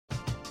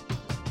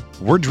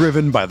We're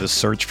driven by the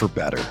search for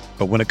better.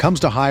 But when it comes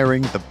to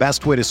hiring, the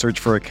best way to search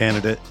for a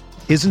candidate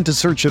isn't to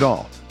search at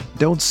all.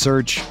 Don't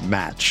search,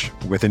 match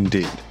with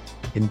Indeed.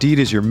 Indeed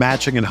is your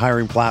matching and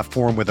hiring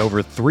platform with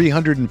over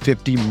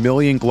 350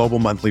 million global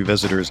monthly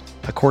visitors,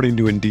 according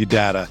to Indeed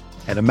data,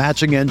 and a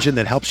matching engine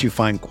that helps you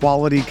find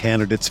quality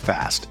candidates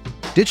fast.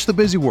 Ditch the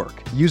busy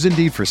work. Use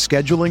Indeed for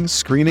scheduling,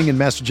 screening, and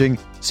messaging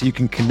so you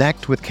can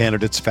connect with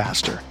candidates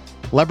faster.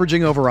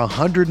 Leveraging over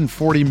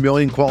 140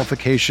 million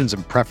qualifications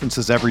and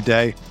preferences every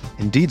day,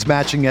 Indeed's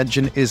matching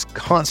engine is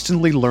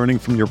constantly learning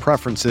from your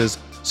preferences,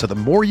 so the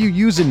more you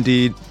use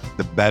Indeed,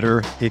 the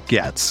better it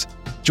gets.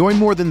 Join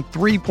more than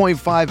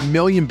 3.5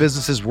 million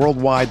businesses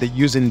worldwide that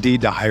use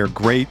Indeed to hire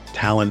great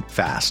talent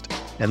fast.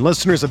 And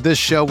listeners of this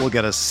show will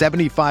get a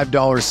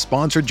 $75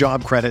 sponsored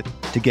job credit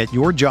to get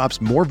your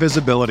jobs more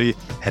visibility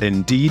at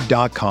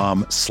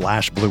Indeed.com/Blue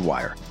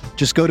Wire.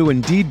 Just go to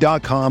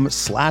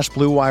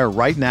Indeed.com/Blue Wire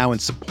right now and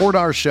support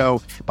our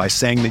show by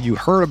saying that you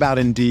heard about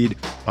Indeed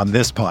on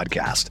this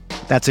podcast.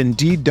 That's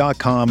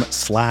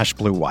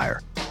Indeed.com/Blue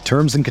Wire.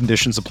 Terms and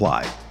conditions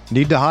apply.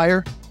 Need to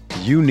hire?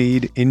 You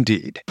need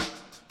Indeed.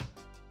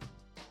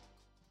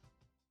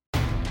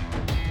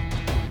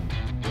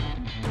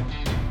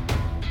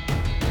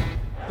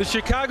 The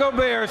Chicago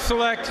Bears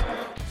select.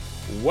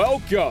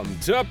 Welcome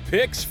to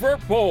Picks for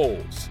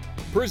Polls,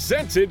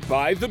 presented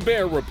by The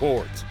Bear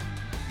Report,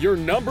 your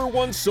number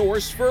one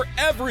source for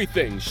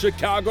everything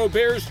Chicago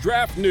Bears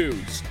draft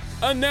news,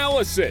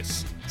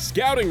 analysis,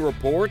 scouting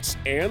reports,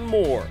 and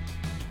more.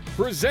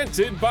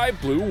 Presented by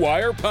Blue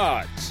Wire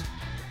Pods.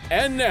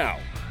 And now,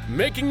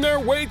 making their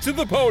way to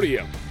the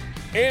podium,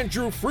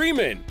 Andrew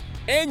Freeman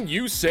and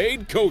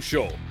Usaid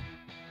Koshel.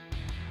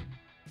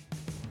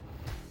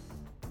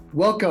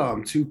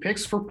 Welcome to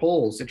Picks for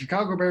Polls, a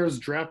Chicago Bears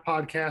draft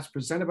podcast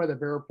presented by the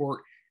Bear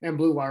Report and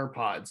Blue Wire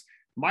Pods.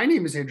 My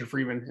name is Andrew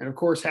Freeman, and of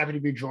course, happy to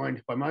be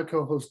joined by my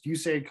co-host,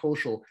 Usaid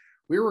Koshel.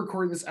 We are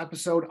recording this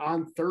episode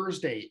on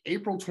Thursday,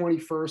 April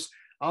 21st,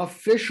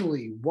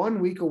 officially 1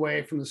 week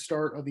away from the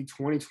start of the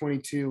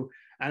 2022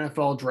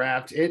 NFL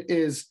Draft. It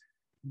is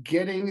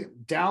getting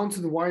down to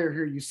the wire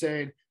here,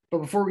 Usaid. But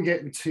before we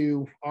get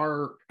into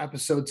our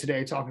episode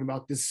today, talking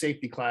about this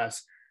safety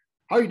class,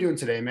 how are you doing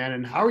today, man?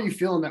 And how are you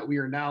feeling that we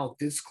are now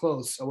this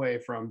close away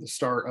from the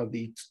start of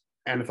the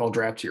NFL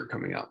draft year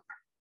coming up?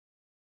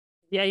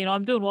 Yeah,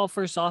 I'm doing well.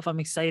 First off, I'm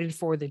excited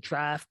for the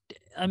draft.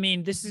 I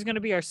mean, this is going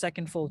to be our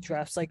second full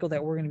draft cycle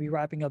that we're going to be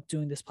wrapping up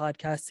doing this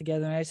podcast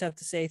together. And I just have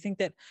to say, I think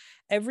that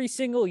every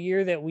single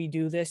year that we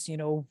do this,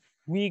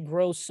 we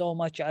grow so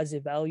much as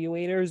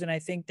evaluators. And I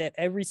think that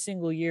every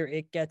single year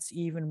it gets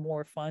even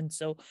more fun.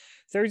 So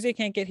Thursday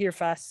can't get here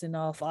fast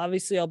enough.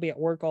 Obviously, I'll be at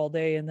work all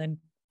day, and then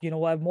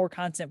we'll have more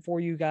content for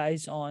you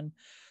guys on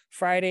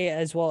Friday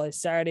as well as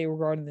Saturday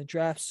regarding the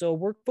draft. So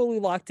we're fully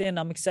locked in.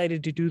 I'm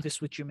excited to do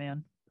this with you,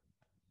 man.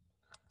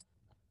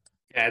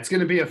 Yeah, it's going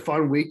to be a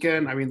fun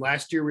weekend. I mean,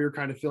 last year we were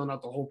kind of filling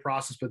out the whole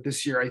process, but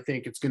this year I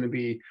think it's going to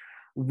be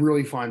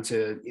really fun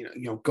to,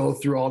 go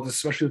through all this,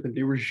 especially with the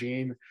new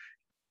regime.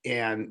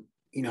 And,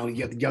 you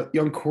get the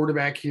young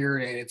quarterback here,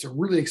 and it's a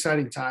really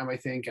exciting time, I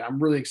think. I'm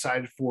really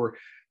excited for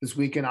this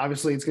weekend.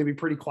 Obviously, it's going to be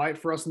pretty quiet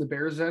for us in the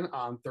Bears end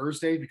on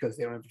Thursday because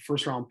they don't have a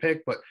first-round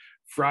pick. But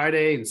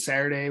Friday and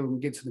Saturday, when we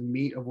get to the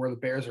meat of where the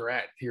Bears are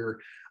at here,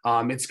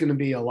 it's going to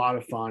be a lot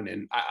of fun.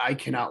 And I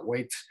cannot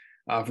wait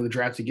for the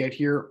draft to get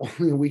here.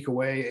 Only a week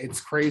away.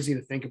 It's crazy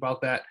to think about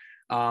that.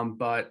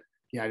 But,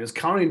 yeah, just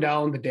counting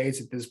down the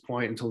days at this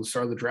point until the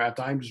start of the draft.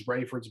 I'm just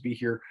ready for it to be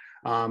here.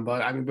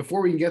 But, I mean,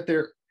 before we can get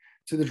there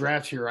to the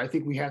draft here, I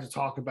think we have to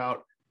talk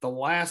about the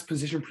last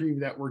position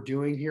preview that we're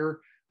doing here.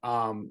 We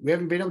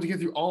haven't been able to get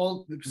through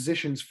all the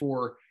positions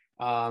for,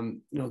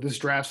 this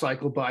draft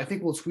cycle, but I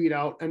think we'll tweet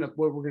out, and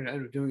what we're going to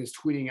end up doing is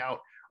tweeting out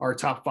our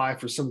top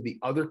 5 for some of the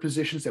other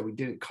positions that we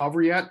didn't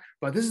cover yet.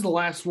 But this is the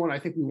last one I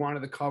think we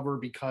wanted to cover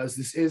because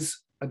this is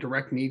a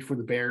direct need for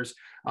the Bears,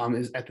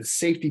 is at the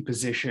safety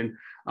position,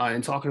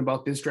 and talking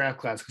about this draft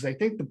class. Because I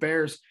think the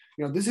Bears,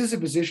 this is a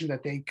position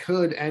that they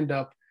could end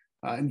up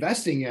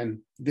investing in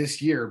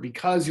this year,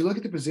 because you look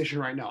at the position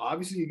right now.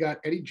 Obviously, you got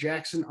Eddie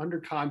Jackson under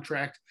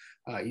contract.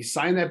 He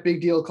signed that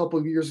big deal a couple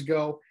of years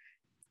ago.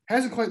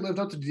 Hasn't quite lived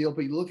up to the deal,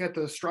 but you look at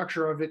the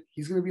structure of it,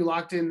 he's going to be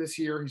locked in this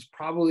year. He's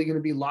probably going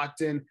to be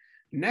locked in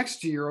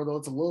next year, although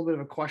it's a little bit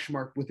of a question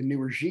mark with the new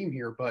regime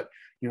here. But,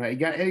 you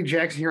got Eddie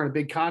Jackson here on a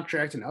big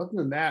contract. And other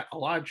than that, a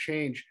lot of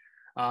change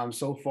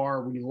so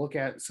far when you look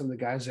at some of the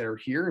guys that are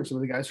here and some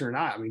of the guys who are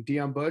not. I mean,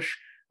 Deon Bush,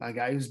 a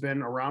guy who's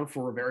been around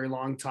for a very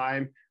long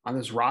time on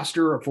this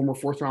roster, a former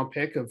 4th-round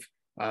pick of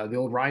the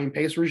old Ryan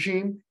Pace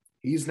regime.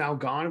 He's now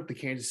gone with the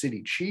Kansas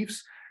City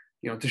Chiefs.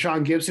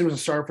 Tashaun Gibson was a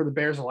starter for the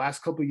Bears the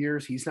last couple of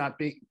years. He's not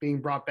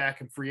being brought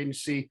back in free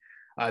agency.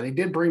 They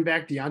did bring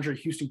back DeAndre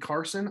Houston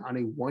Carson on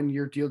a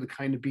 1-year deal to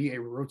kind of be a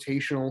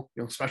rotational,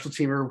 special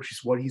teamer, which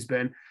is what he's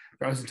been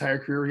throughout his entire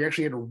career. He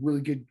actually had a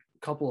really good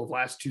couple of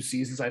last 2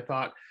 seasons, I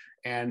thought.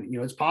 And,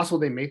 it's possible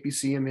they may be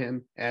seeing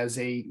him as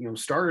a,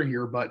 starter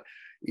here, but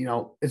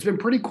it's been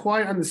pretty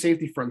quiet on the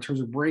safety front in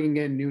terms of bringing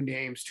in new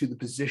names to the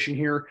position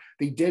here.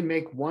 They did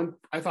make one,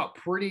 I thought,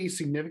 pretty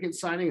significant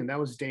signing, and that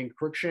was Dane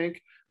Cruikshank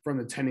from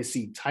the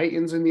Tennessee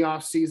Titans in the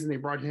offseason. They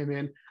brought him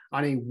in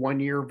on a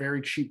 1-year,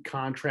 very cheap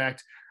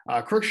contract.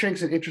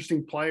 Cruikshank's an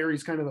interesting player.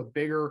 He's kind of a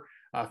bigger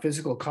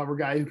physical cover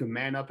guy who can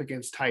man up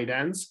against tight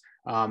ends.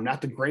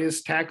 Not the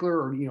greatest tackler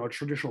or, a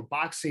traditional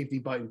box safety,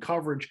 but in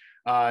coverage,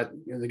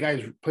 the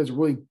guy plays a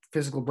really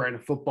physical brand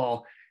of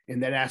football in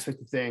that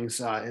aspect of things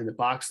in the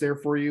box there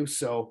for you.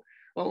 So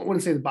I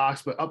wouldn't say the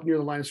box, but up near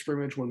the line of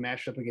scrimmage when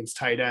matched up against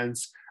tight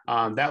ends.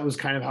 That was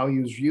kind of how he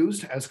was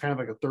used as kind of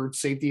like a third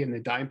safety in the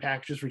dime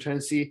packages for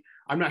Tennessee.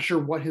 I'm not sure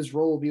what his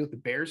role will be with the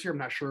Bears here. I'm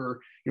not sure,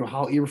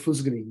 how Eberflus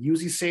is going to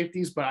use these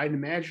safeties, but I'd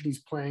imagine he's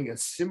playing a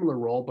similar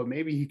role, but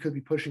maybe he could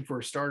be pushing for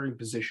a starting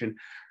position.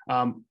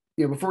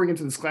 Before we get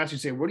into this class, you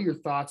say, what are your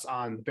thoughts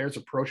on the Bears'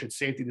 approach at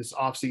safety this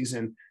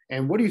offseason?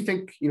 And what do you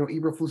think,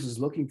 Eberflus is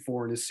looking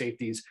for in his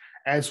safeties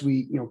as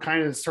we,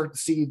 kind of start to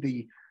see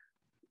the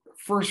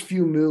first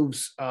few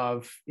moves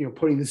of,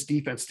 putting this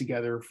defense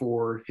together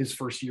for his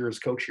first year as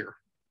coach here?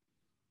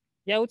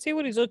 Yeah, I would say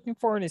what he's looking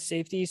for in his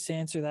safeties, to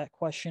answer that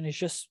question, is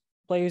just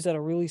players that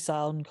are really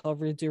solid in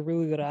coverage. They're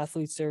really good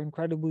athletes. They're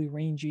incredibly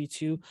rangy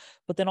too.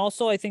 But then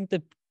also I think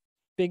the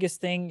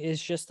biggest thing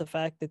is just the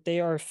fact that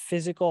they are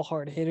physical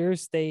hard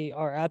hitters. They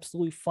are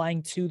absolutely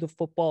flying to the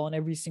football in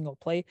every single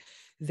play.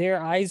 Their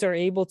eyes are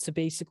able to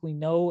basically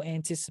know,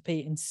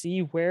 anticipate, and see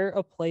where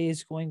a play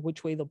is going,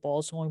 which way the ball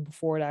is going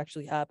before it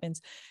actually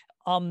happens.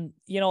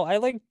 I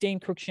like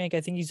Dane Cruikshank.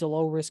 I think he's a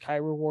low risk, high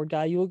reward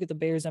guy. You look at the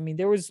Bears. I mean,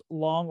 there was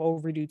long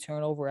overdue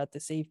turnover at the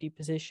safety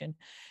position.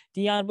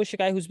 Deon Bush, a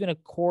guy who's been a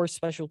core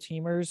special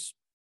teams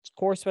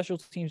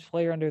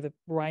player under the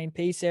Ryan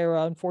Pace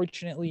era.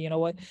 Unfortunately, you know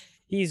what?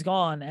 He's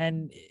gone.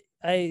 And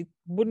I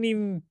wouldn't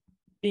even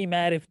be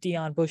mad if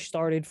Deon Bush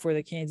started for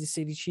the Kansas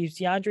City Chiefs.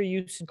 DeAndre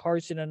Houston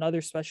Carson,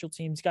 another special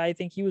teams guy. I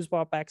think he was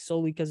brought back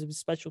solely because of his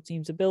special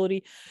teams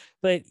ability.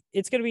 But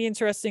it's going to be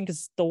interesting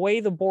because the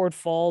way the board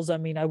falls, I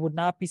mean, I would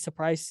not be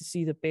surprised to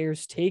see the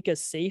Bears take a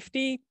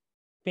safety,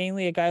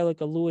 mainly a guy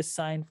like a Lewis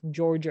Sign from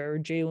Georgia or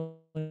Jalen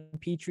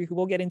Petrie, who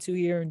we'll get into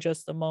here in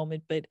just a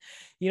moment. But,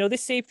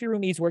 this safety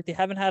room needs work. They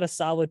haven't had a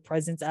solid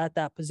presence at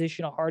that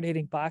position, a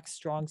hard-hitting box,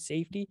 strong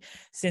safety,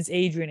 since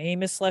Adrian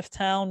Amos left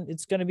town.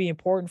 It's going to be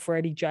important for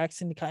Eddie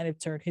Jackson to kind of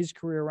turn his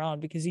career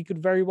around because he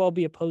could very well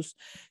be a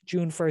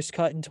post-June 1st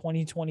cut in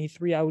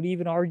 2023. I would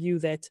even argue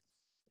that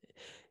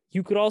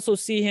you could also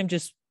see him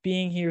just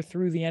being here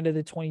through the end of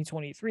the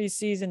 2023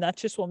 season.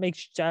 That's just what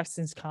makes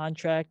Jackson's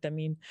contract. I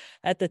mean,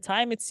 at the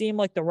time, it seemed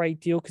like the right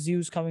deal because he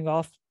was coming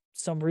off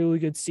some really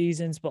good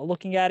seasons, but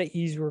looking at it,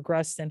 he's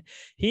regressed. And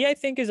he, I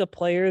think, is a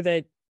player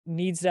that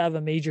needs to have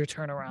a major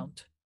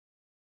turnaround.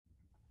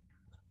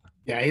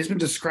 Yeah, he's been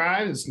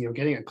described as,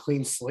 getting a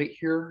clean slate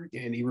here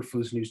in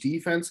Eberflus' new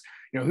defense.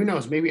 Who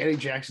knows? Maybe Eddie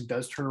Jackson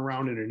does turn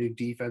around in a new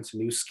defense, a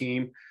new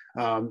scheme.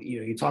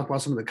 You talk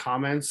about some of the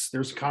comments.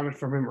 There's a comment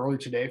from him earlier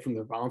today from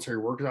the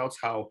voluntary workouts,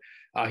 how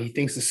he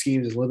thinks the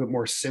scheme is a little bit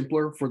more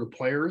simpler for the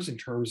players in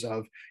terms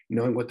of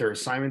knowing what their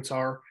assignments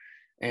are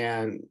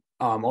and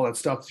all that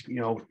stuff,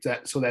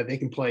 so that they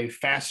can play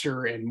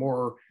faster and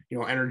more,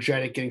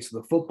 energetic getting to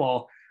the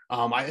football.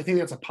 I think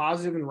that's a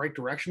positive in the right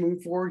direction moving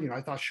forward.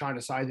 I thought Sean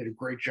Desai did a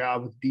great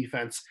job with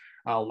defense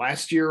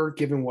last year,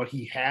 given what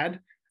he had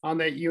on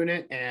that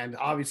unit. And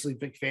obviously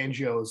Vic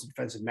Fangio's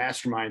defensive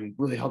mastermind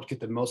really helped get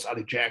the most out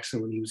of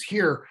Jackson when he was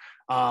here.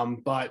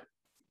 But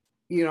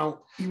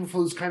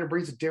Eberflus kind of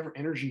brings a different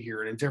energy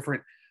here and a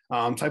different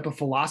type of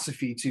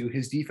philosophy to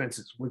his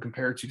defenses when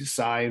compared to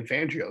Desai and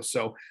Fangio.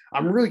 So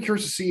I'm really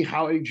curious to see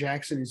how Eddie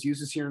Jackson is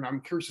used this year. And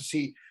I'm curious to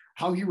see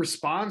how he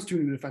responds to a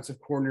new defensive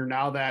coordinator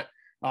now that,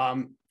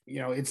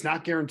 it's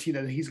not guaranteed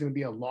that he's going to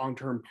be a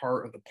long-term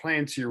part of the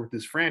plans here with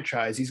this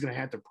franchise. He's going to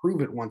have to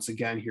prove it once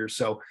again here.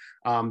 So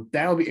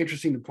that'll be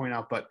interesting to point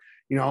out. But,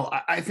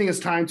 I think it's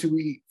time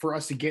for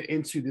us to get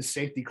into this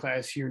safety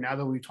class here now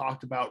that we've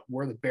talked about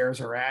where the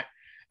Bears are at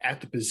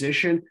the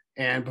position.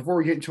 And before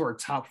we get into our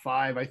top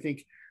 5, I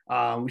think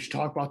we should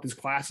talk about this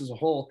class as a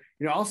whole.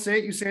 I'll say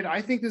it, you say it.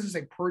 I think this is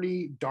a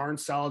pretty darn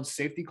solid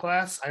safety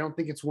class. I don't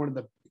think it's one of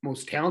the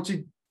most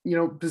talented,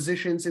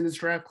 positions in this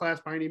draft class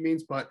by any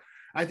means, but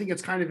I think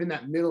it's kind of in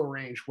that middle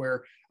range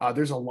where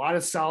there's a lot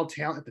of solid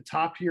talent at the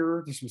top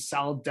here. There's some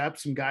solid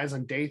depth, some guys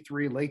on day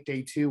 3, late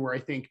day 2, where I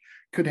think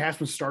could have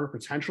some starter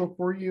potential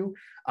for you.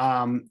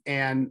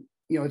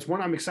 It's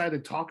one I'm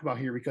excited to talk about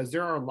here because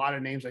there are a lot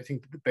of names I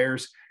think that the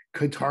Bears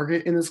could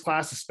target in this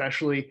class,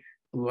 especially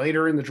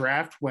later in the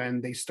draft when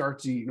they start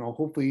to,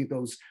 hopefully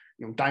those,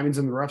 diamonds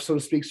in the rough, so to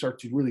speak, start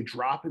to really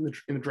drop in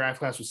the draft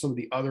class with some of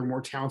the other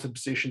more talented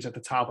positions at the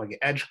top, like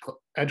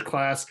edge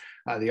class,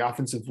 the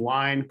offensive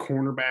line,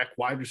 cornerback,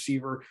 wide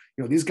receiver.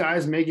 These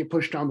guys may get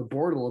pushed down the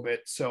board a little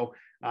bit. So,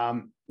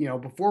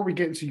 before we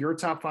get into your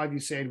top 5, you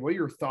said, what are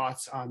your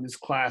thoughts on this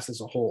class as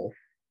a whole?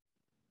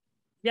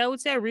 Yeah, I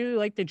would say I really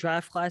like the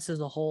draft class as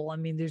a whole. I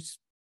mean, there's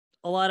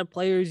a lot of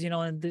players,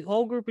 and the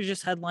whole group is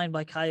just headlined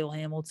by Kyle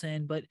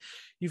Hamilton, but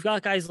you've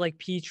got guys like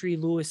Petrie,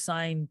 Lewis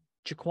Sign,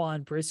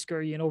 Jaquan Brisker,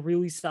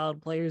 really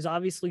solid players,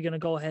 obviously going to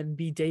go ahead and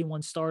be day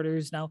one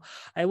starters. Now,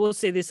 I will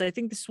say this, I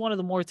think this is one of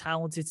the more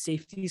talented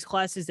safeties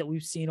classes that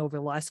we've seen over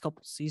the last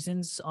couple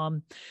seasons.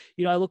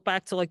 I look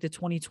back to like the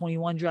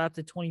 2021 draft,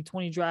 the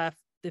 2020 draft.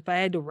 If I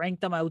had to rank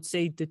them, I would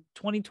say the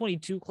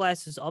 2022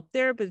 class is up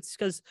there, but it's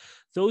because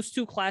those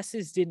two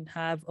classes didn't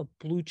have a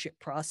blue chip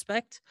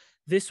prospect.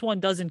 This one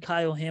does in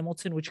Kyle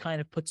Hamilton, which kind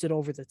of puts it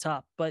over the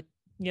top. But,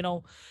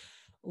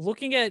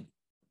 looking at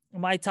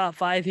my top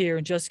five here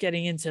and just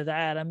getting into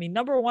that, I mean,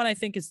 number one, I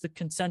think is the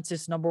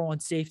consensus number one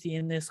safety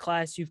in this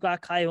class. You've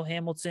got Kyle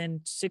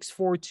Hamilton,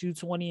 6'4",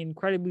 220,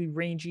 incredibly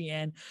rangy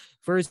and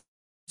versatile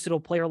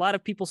player. A lot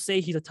of people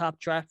say he's a top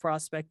draft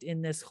prospect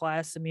in this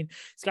class. I mean,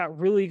 he's got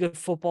really good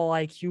football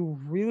IQ,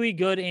 really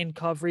good in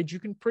coverage. You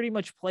can pretty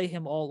much play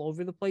him all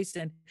over the place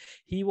and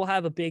he will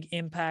have a big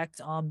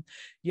impact.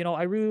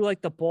 I really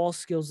like the ball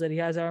skills that he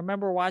has. I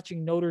remember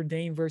watching Notre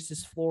Dame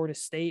versus Florida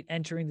State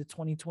entering the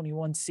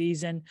 2021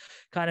 season.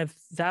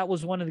 That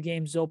was one of the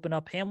games to open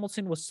up.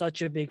 Hamilton was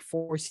such a big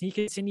force. He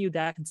continued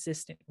that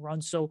consistent run.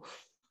 So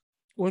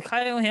with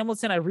Kyle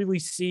Hamilton, I really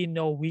see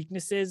no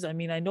weaknesses. I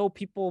mean, I know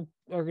people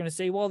are going to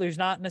say, well, there's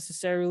not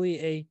necessarily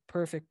a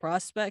perfect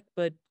prospect,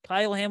 but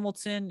Kyle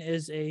Hamilton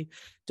is a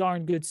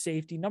darn good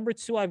safety. Number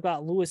two, I've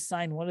got Lewis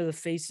Cine, one of the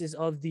faces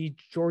of the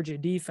Georgia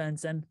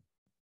defense. And,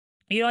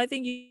 I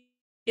think you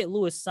get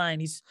Lewis Cine.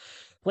 He's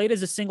played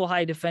as a single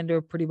high defender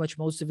pretty much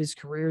most of his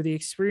career. The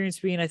experience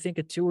being, I think,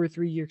 a 2 or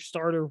 3 year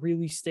starter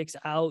really sticks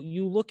out.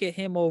 You look at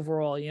him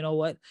overall, you know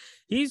what?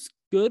 He's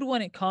good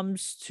when it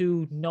comes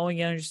to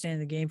knowing and understanding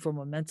the game from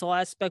a mental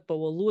aspect, but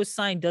what Lewis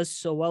Cine does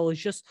so well is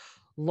just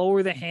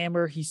lower the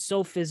hammer. He's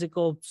so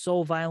physical,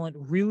 so violent,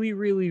 really,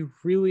 really,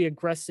 really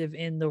aggressive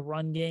in the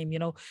run game.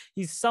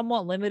 He's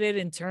somewhat limited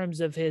in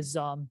terms of his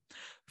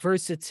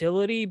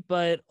versatility,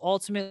 but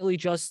ultimately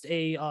just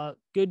a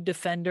good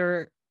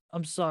defender.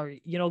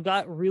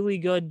 Got really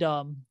good,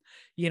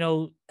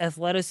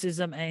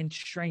 athleticism and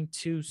strength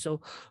too.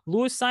 So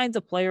Lewis Cine's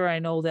a player I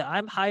know that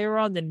I'm higher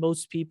on than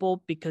most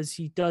people because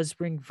he does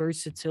bring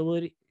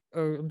versatility, a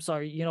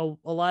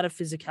lot of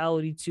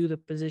physicality to the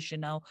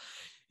position. Now,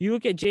 you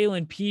look at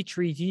Jalen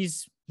Petrie,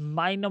 he's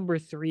my number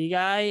 3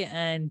 guy,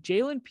 and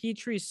Jalen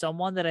Petrie is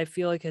someone that I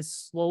feel like has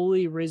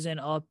slowly risen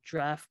up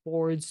draft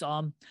boards.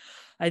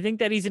 I think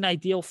that he's an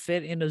ideal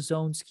fit in a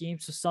zone scheme,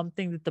 so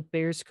something that the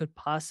Bears could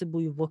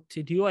possibly look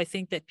to do. I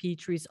think that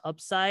Petrie's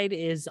upside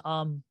is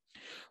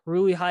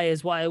really high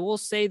as well. I will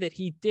say that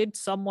he did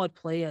somewhat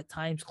play at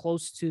times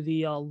close to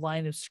the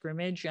line of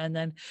scrimmage, and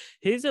then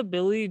his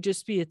ability to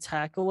just be a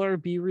tackler,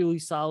 be really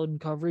solid in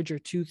coverage are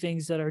two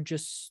things that are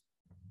just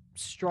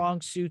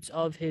strong suits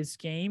of his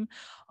game.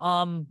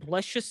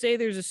 Let's just say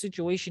there's a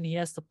situation he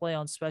has to play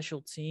on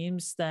special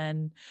teams,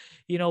 then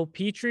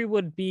Petrie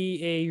would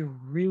be a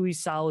really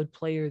solid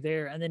player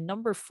there. And then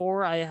number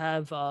 4, I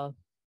have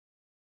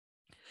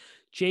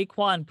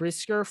Jaquan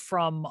Brisker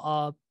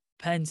from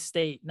Penn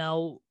State.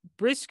 Now,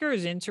 Brisker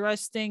is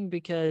interesting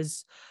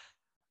because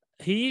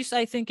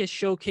I think, has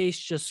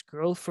showcased just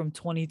growth from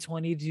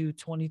 2020 to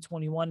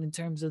 2021 in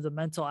terms of the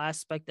mental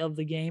aspect of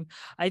the game.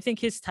 I think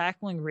his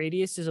tackling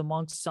radius is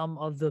amongst some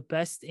of the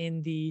best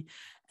in the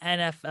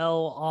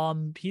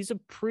NFL. He's a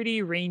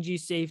pretty rangy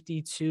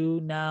safety too.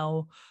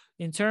 Now,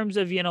 in terms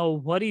of,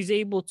 what he's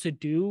able to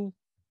do,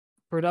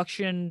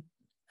 production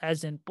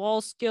as in ball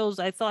skills,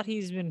 I thought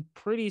he's been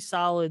pretty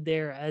solid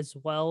there as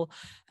well.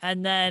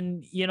 And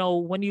then,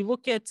 when you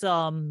look at,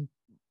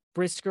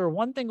 Brisker,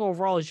 one thing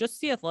overall is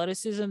just the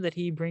athleticism that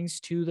he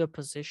brings to the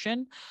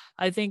position,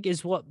 I think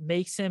is what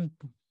makes him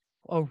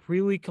a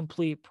really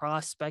complete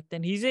prospect.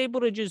 And he's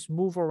able to just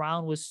move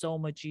around with so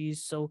much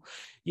ease. So,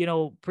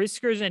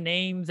 Brisker's a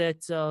name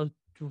that's a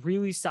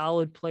really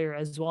solid player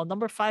as well.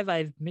 Number 5, I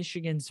have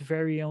Michigan's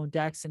very own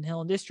Daxton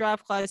Hill. In this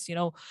draft class,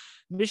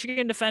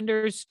 Michigan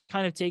defenders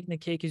kind of taking the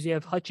cake because you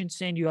have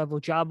Hutchinson, you have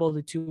Ojabo,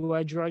 the 2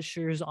 edge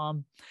rushers.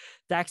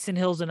 Daxton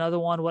Hill's another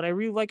one. What I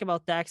really like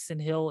about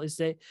Daxton Hill is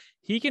that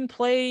he can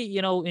play,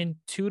 in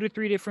 2 to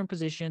 3 different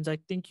positions. I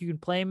think you can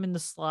play him in the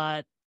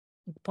slot,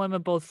 play him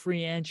at both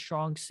free and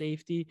strong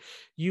safety.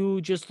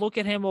 You just look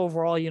at him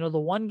overall, the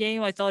one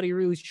game I thought he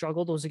really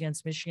struggled was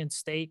against Michigan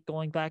State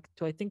going back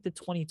to, I think, the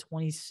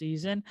 2020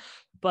 season.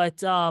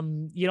 But,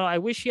 I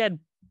wish he had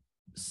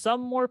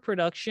some more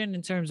production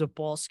in terms of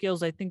ball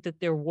skills. I think that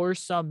there were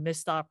some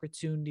missed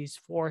opportunities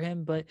for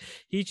him, but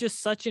he's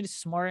just such a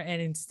smart and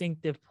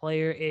instinctive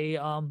player,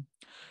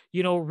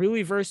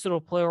 really versatile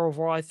player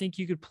overall. I think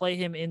you could play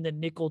him in the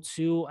nickel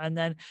too. And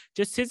then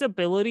just his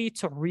ability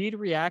to read,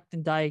 react,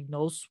 and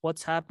diagnose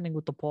what's happening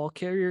with the ball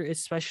carrier,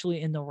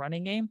 especially in the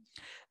running game,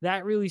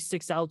 that really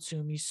sticks out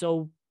to me.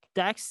 So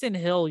Daxton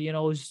Hill,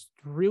 is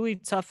really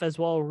tough as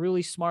well,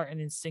 really smart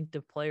and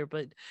instinctive player.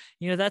 But,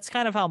 that's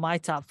kind of how my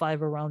top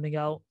 5 are rounding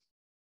out.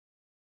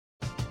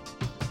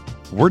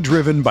 We're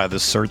driven by the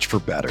search for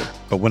better.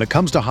 But when it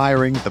comes to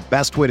hiring, the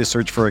best way to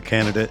search for a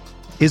candidate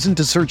isn't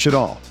to search at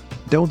all.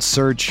 Don't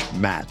search,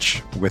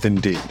 match with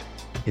Indeed.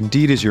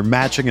 Indeed is your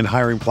matching and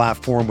hiring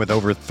platform with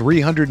over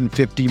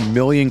 350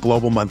 million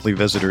global monthly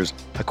visitors,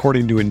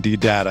 according to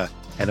Indeed data,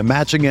 and a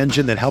matching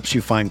engine that helps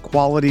you find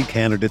quality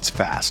candidates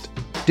fast.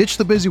 Ditch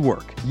the busy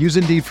work. Use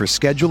Indeed for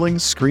scheduling,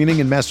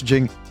 screening, and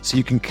messaging so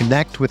you can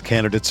connect with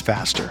candidates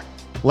faster.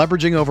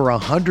 Leveraging over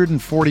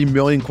 140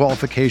 million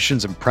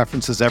qualifications and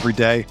preferences every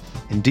day,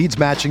 Indeed's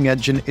matching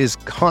engine is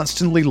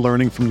constantly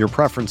learning from your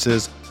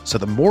preferences, so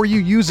the more you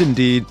use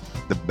Indeed,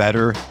 the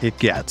better it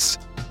gets.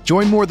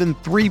 Join more than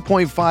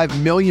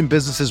 3.5 million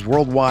businesses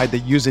worldwide that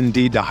use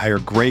Indeed to hire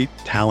great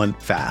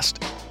talent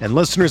fast. And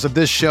listeners of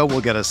this show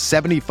will get a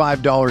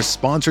 $75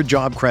 sponsored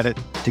job credit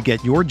to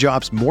get your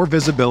jobs more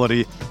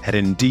visibility at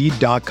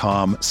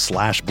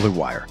Indeed.com/Blue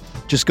Wire.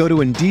 Just go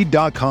to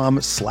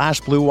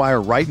Indeed.com/Blue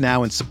Wire right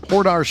now and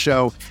support our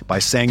show by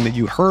saying that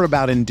you heard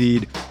about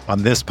Indeed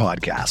on this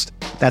podcast.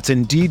 That's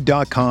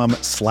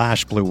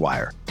Indeed.com/Blue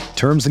Wire.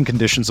 Terms and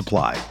conditions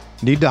apply.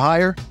 Need to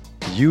hire?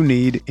 You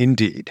need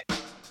Indeed.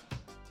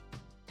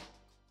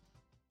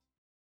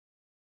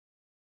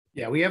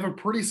 Yeah, we have a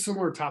pretty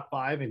similar top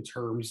five in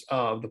terms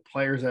of the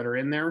players that are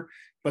in there,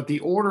 but the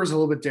order is a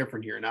little bit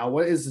different here. Now,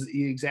 what is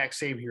the exact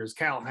same here is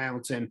Kyle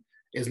Hamilton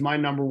is my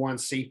number one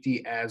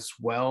safety as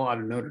well out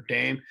of Notre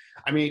Dame.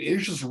 I mean,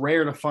 it's just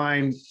rare to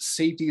find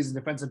safeties and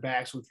defensive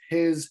backs with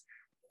his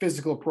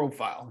physical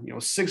profile.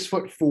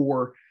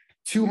 6'4",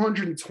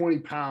 220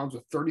 pounds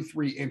with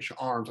 33-inch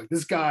arms. Like,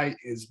 this guy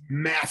is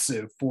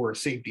massive for a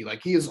safety.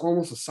 Like, he is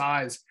almost the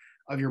size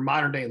of your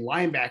modern day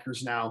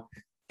linebackers now.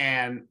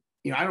 And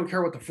I don't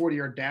care what the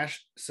 40-yard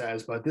dash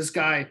says, but this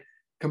guy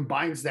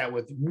combines that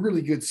with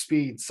really good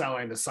speed,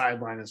 sideline to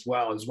sideline as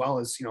well as,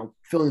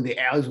 filling the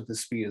alleys with the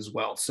speed as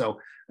well.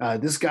 So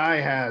this guy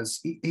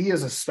he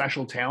has a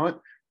special talent.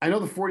 I know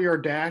the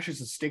 40-yard dash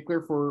is a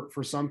stickler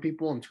for some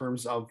people in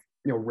terms of,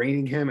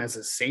 rating him as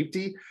a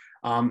safety.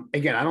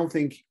 Again, I don't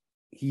think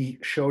he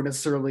showed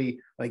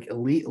necessarily like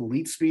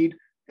elite speed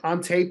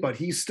on tape, but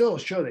he still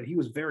showed that he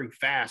was very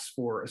fast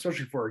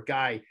especially for a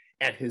guy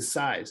at his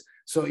size.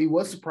 So it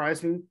was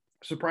surprising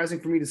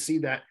for me to see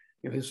that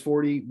his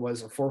 40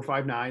 was a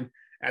 4.59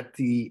 at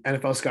the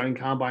NFL Scouting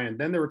Combine, and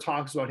then there were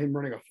talks about him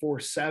running a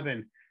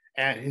 4.7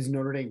 at his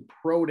Notre Dame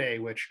Pro Day,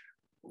 which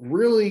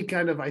really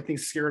kind of, I think,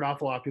 scared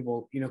off a lot of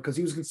people, because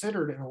he was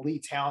considered an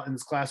elite talent in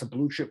this class, a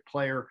blue chip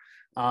player,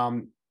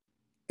 and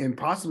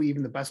possibly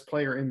even the best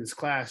player in this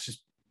class,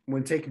 just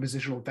when taking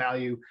positional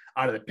value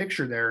out of the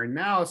picture there. And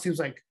now it seems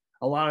like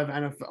a lot of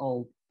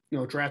NFL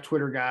draft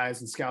Twitter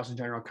guys and scouts in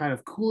general kind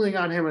of cooling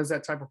on him as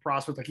that type of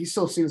prospect. Like, he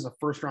still seems a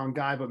first round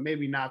guy, but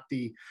maybe not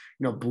the,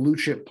 blue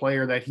chip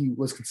player that he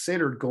was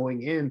considered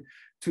going in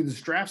to this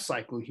draft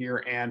cycle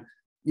here. And,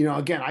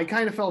 again, I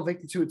kind of fell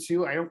victim to it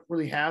too. I don't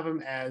really have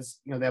him as,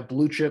 that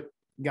blue chip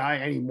guy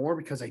anymore,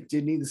 because I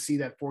did need to see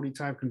that 40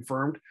 time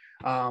confirmed.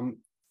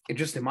 It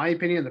just, in my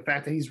opinion, the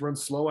fact that he's run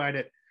slow at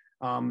it,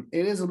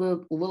 it is a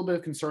little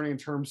bit concerning in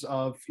terms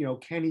of,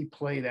 can he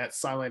play that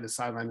sideline to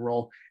sideline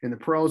role in the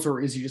pros,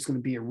 or is he just going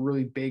to be a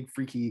really big,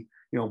 freaky,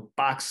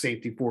 box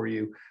safety for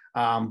you?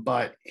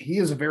 But he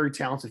is a very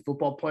talented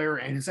football player,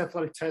 and his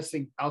athletic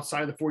testing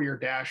outside of the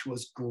 40-yard dash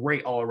was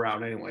great all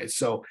around anyway.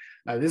 So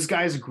this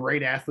guy is a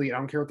great athlete. I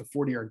don't care what the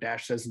 40-yard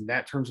dash says in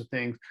that terms of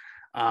things.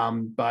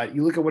 But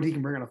you look at what he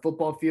can bring on a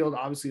football field.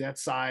 Obviously, that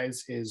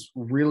size is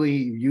really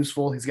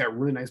useful. He's got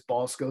really nice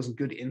ball skills and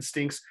good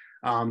instincts.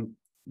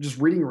 Just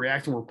reading and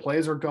reacting where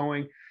plays are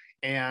going.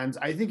 And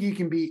I think he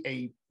can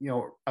be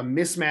a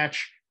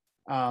mismatch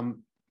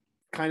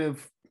kind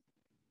of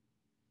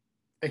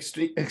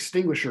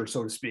extinguisher,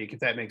 so to speak, if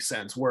that makes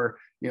sense, where,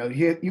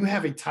 you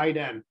have a tight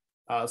end,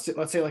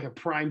 let's say like a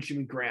prime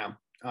Jimmy Graham,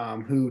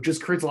 who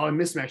just creates a lot of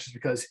mismatches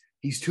because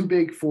he's too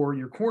big for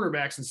your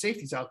cornerbacks and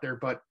safeties out there,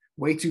 but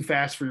way too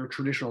fast for your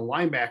traditional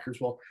linebackers.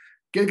 Well,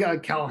 get a guy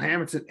like Kyle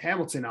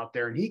Hamilton out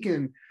there, and he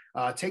can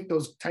take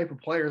those type of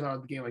players out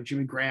of the game, like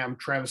Jimmy Graham,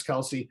 Travis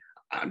Kelce.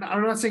 I'm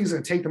not saying he's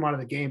going to take them out of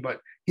the game, but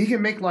he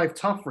can make life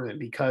tough for them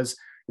because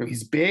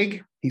he's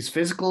big, he's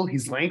physical,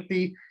 he's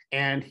lengthy,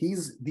 and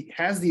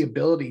has the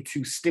ability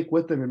to stick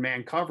with them in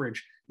man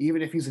coverage,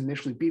 even if he's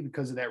initially beat,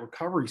 because of that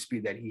recovery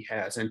speed that he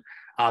has. And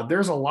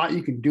there's a lot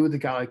you can do with a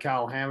guy like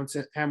Kyle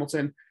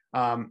Hamilton.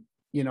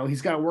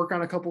 He's got to work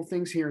on a couple of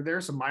things here and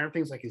there, some minor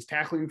things like his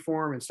tackling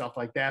form and stuff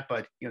like that.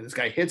 But, this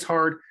guy hits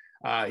hard.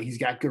 He's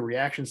got good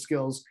reaction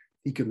skills.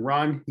 He can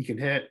run, he can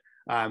hit.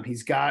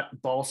 He's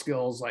got ball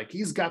skills. Like,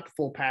 he's got the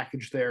full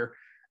package there.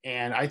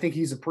 And I think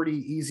he's a pretty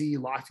easy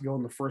lock to go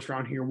in the first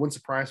round here. Wouldn't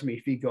surprise me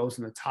if he goes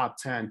in the top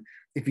 10.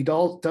 If he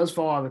does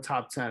fall out of the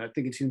top 10, I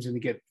think a team's going to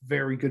get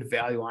very good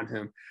value on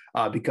him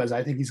because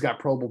I think he's got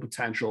Pro Bowl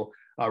potential,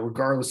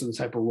 regardless of the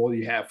type of role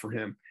you have for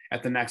him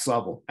at the next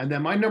level. And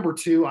then my number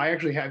 2, I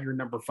actually have your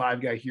number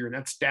 5 guy here, and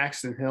that's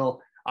Daxton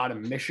Hill out of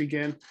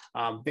Michigan.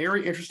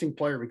 Very interesting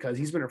player because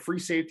he's been a free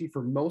safety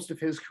for most of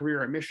his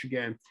career at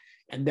Michigan.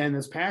 And then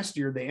this past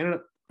year, they ended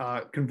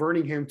up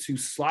converting him to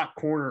slot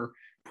corner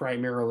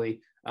primarily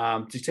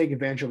to take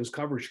advantage of his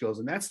coverage skills.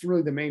 And that's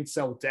really the main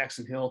sell with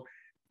Daxton Hill,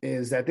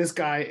 is that this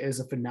guy is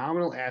a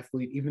phenomenal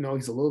athlete, even though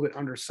he's a little bit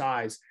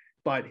undersized,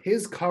 but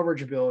his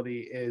coverage ability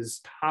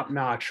is top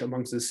notch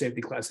amongst the safety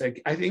class.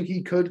 I think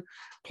he could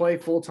play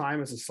full time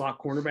as a slot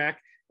cornerback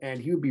and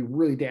he would be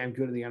really damn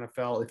good in the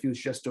NFL if he was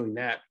just doing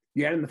that.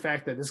 You add in the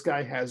fact that this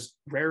guy has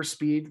rare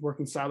speed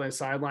working sideline to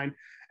sideline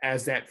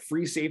as that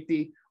free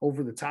safety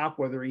over the top,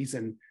 whether he's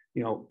in,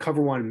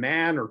 cover one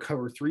man or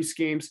cover three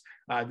schemes.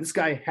 This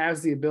guy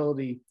has the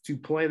ability to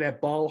play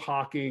that ball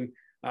hawking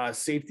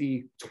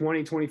safety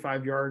 20,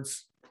 25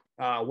 yards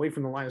away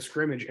from the line of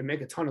scrimmage and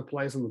make a ton of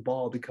plays on the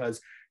ball because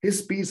his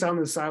speed's on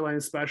the sideline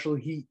is special.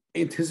 He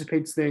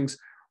anticipates things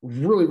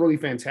really, really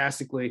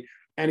fantastically.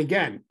 And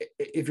again,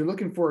 if you're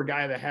looking for a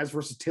guy that has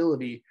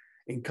versatility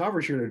in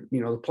coverage here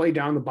to play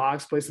down the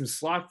box, play some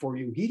slot for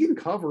you, he can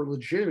cover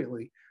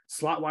legitimately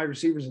slot wide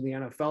receivers in the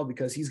NFL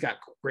because he's got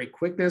great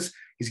quickness.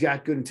 He's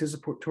got good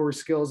anticipatory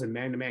skills and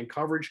man-to-man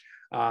coverage.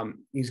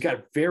 He's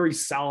got very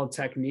solid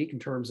technique in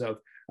terms of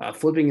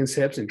flipping his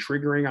hips and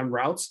triggering on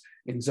routes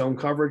in zone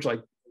coverage.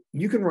 Like,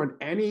 you can run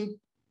any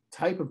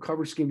type of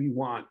coverage scheme you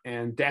want,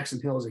 and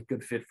Daxton Hill is a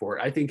good fit for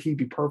it. I think he'd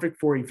be perfect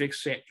for a Vic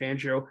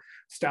Fangio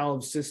style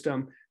of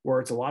system where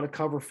it's a lot of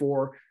cover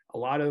for, a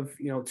lot of,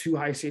 two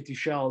high safety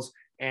shells.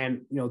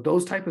 And,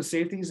 those type of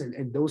safeties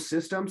and those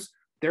systems,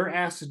 they're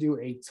asked to do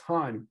a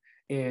ton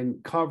in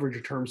coverage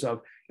in terms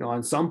of,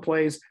 on some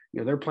plays,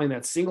 they're playing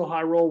that single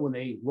high roll when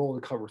they roll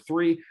to cover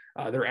three.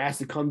 They're asked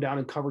to come down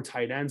and cover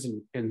tight ends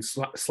and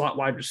slot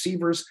wide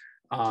receivers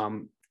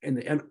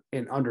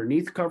and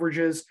underneath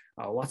coverages,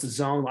 lots of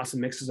zone, lots of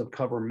mixes of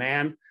cover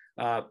man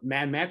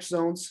match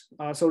zones,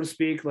 so to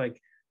speak. Like,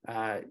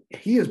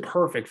 he is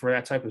perfect for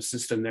that type of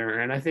system there.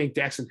 And I think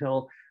Daxton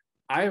Hill,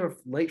 I have a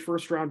late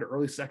first round to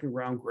early second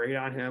round grade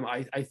on him.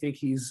 I think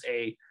he's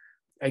a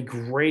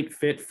great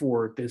fit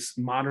for this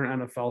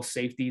modern NFL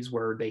safeties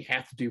where they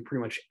have to do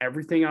pretty much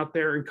everything out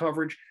there in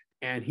coverage.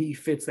 And he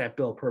fits that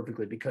bill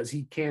perfectly because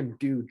he can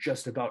do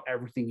just about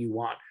everything you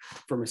want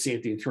from a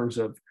safety in terms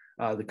of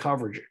the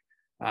coverage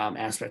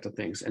aspect of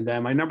things. And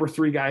then my number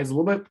three guy is a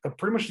little bit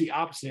pretty much the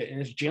opposite, and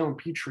it's Jalen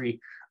Pitre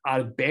out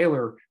of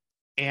Baylor.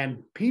 And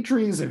Pitre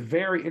is a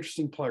very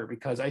interesting player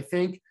because I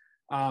think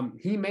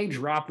he may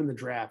drop in the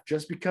draft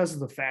just because of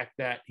the fact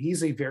that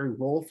he's a very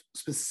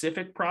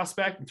role-specific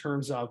prospect in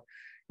terms of,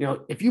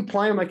 if you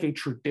play him like a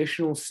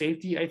traditional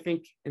safety, I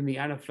think in the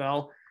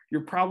NFL,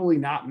 you're probably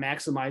not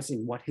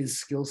maximizing what his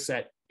skill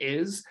set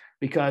is,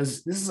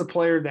 because this is a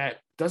player that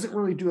doesn't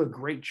really do a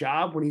great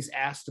job when he's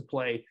asked to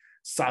play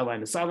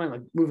sideline to sideline,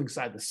 like moving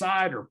side to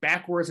side or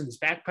backwards in his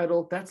back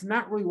pedal. That's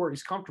not really where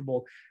he's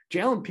comfortable.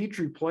 Jalen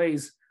Pitre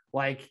plays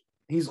like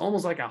he's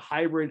almost like a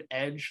hybrid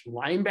edge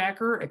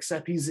linebacker,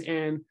 except he's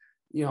in,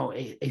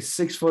 a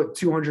 6 foot,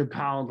 200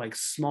 pound, like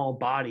small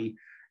body.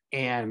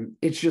 And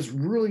it's just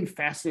really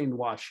fascinating to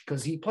watch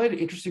because he played an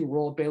interesting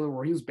role at Baylor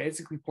where he was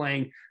basically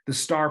playing the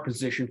star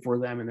position for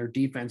them in their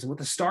defense. And what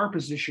the star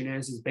position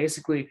is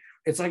basically,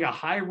 it's like a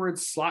hybrid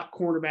slot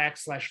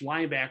cornerback /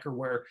 linebacker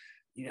where,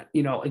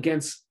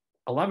 against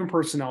 11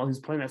 personnel, he's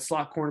playing that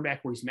slot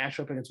cornerback where he's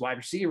matched up against wide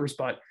receivers.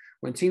 But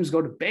when teams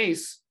go to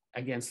base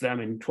against them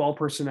in 12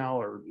 personnel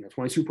or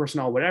 22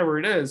 personnel, whatever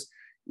it is,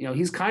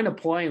 he's kind of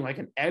playing like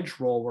an edge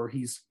role where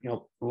he's,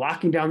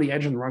 locking down the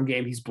edge in the run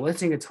game. He's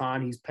blitzing a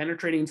ton. He's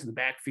penetrating into the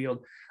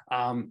backfield.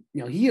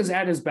 He is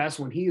at his best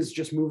when he is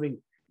just moving,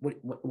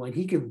 when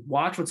he can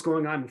watch what's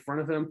going on in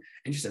front of him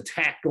and just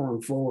attack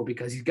going forward,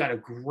 because he's got a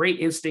great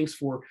instincts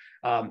for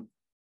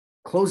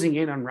closing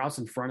in on routes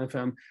in front of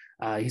him.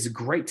 He's a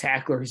great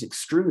tackler. He's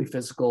extremely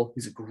physical.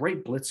 He's a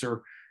great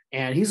blitzer.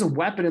 And he's a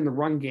weapon in the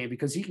run game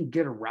because he can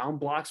get around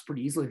blocks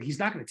pretty easily. He's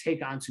not going to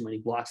take on too many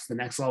blocks to the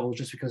next level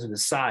just because of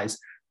his size,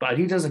 but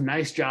he does a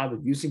nice job of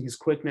using his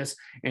quickness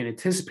and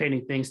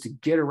anticipating things to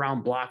get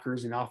around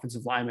blockers and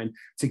offensive linemen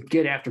to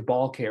get after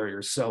ball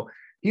carriers. So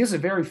he is a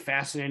very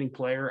fascinating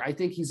player. I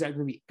think he's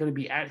going to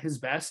be at his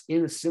best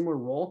in a similar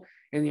role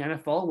in the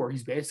NFL where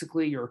he's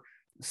basically your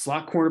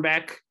slot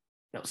cornerback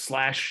 /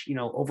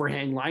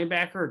 overhang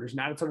linebacker. There's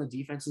not a ton of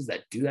defenses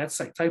that do that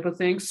type of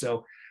thing.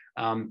 So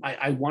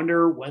I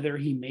wonder whether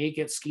he may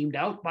get schemed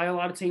out by a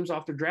lot of teams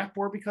off their draft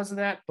board because of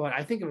that. But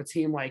I think of a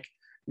team like,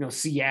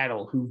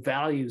 Seattle, who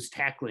values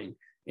tackling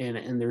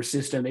in their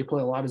system. They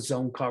play a lot of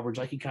zone coverage,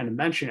 like you kind of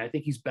mentioned. I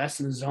think he's best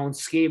in the zone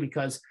scheme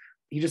because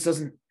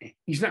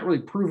he's not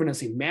really proven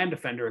as a man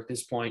defender at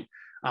this point.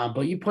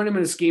 But you put him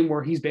in a scheme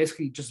where he's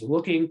basically just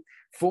looking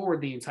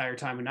forward the entire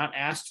time and not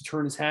asked to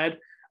turn his head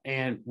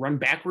and run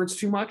backwards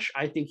too much.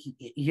 I think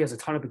he has a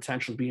ton of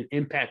potential to be an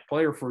impact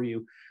player for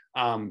you.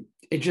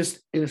 It just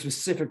in a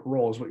specific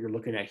role is what you're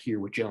looking at here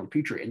with Jalen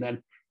Pitre. And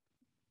then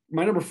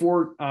my number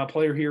four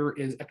player here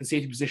is at the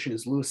safety position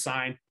is Lewis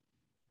Cine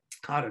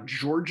out of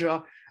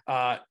Georgia.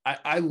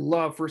 I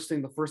love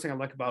the first thing I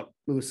like about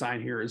Lewis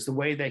Cine here is the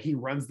way that he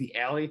runs the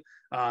alley.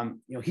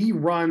 He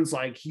runs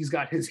like he's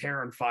got his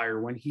hair on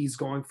fire when he's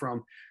going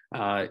from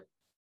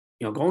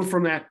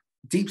that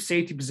deep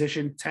safety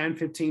position, 10,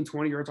 15,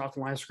 20 yards off the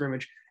line of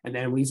scrimmage. And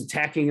then when he's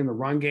attacking in the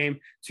run game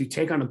to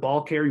take on a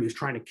ball carrier, he's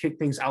trying to kick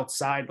things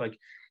outside. Like,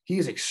 he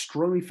is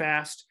extremely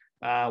fast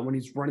when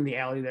he's running the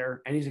alley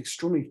there. And he's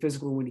extremely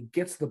physical when he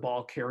gets the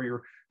ball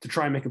carrier to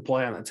try and make a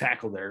play on the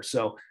tackle there.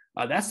 So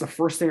that's the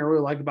first thing I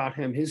really like about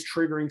him. His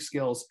triggering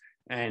skills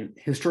and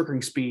his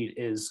triggering speed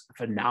is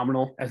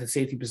phenomenal at the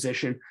safety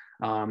position.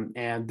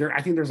 And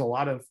I think there's a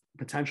lot of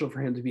potential for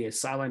him to be a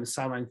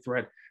sideline-to-sideline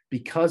threat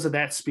because of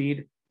that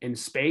speed in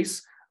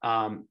space.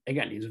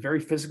 Again, he's a very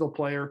physical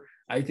player.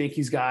 I think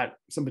he's got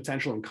some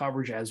potential in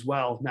coverage as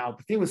well. Now,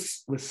 the thing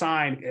with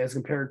Sign, as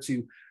compared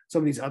to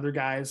some of these other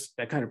guys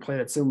that kind of play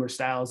that similar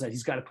style, is that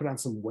he's got to put on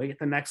some weight at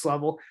the next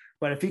level.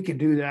 But if he can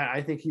do that,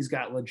 I think he's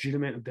got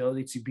legitimate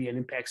ability to be an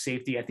impact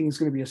safety. I think he's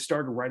going to be a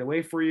starter right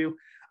away for you.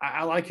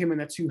 I like him in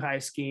that too high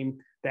scheme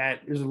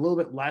that there's a little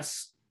bit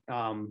less,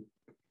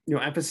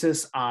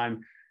 emphasis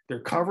on their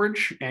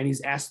coverage, and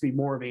he's asked to be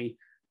more of a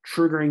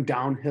triggering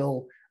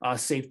downhill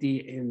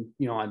safety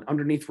on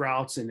underneath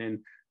routes and in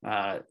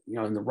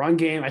the run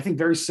game. I think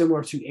very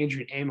similar to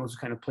Adrian Amos, who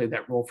kind of played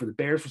that role for the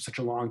Bears for such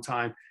a long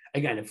time.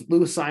 Again, if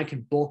Lewis Sign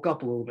can bulk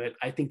up a little bit,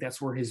 I think that's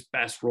where his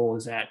best role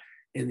is at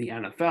in the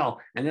NFL.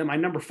 And then my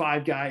number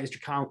 5 guy is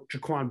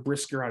Jaquan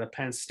Brisker out of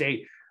Penn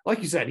State. Like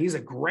you said, he's a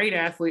great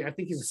athlete. I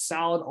think he's a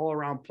solid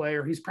all-around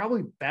player. He's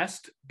probably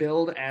best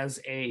billed as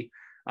a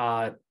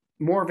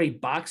more of a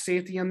box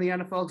safety in the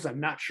NFL, because I'm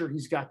not sure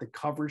he's got the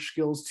coverage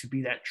skills to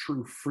be that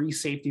true free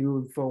safety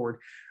moving forward.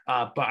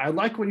 But I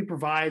like what he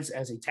provides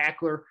as a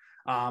tackler.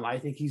 I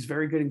think he's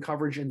very good in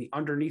coverage in the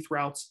underneath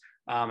routes.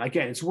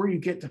 Again, it's where you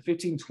get to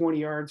 15, 20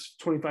 yards,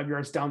 25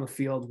 yards down the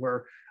field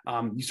where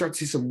you start to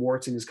see some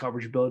warts in his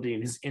coverage ability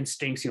and his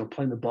instincts,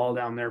 playing the ball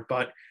down there.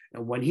 But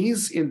when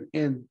he's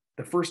in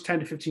the first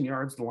 10 to 15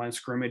 yards of the line of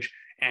scrimmage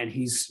and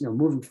he's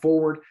moving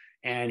forward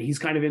and he's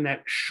kind of in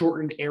that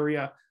shortened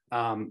area,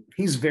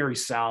 he's very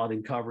solid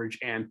in coverage.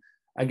 And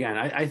again,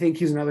 I think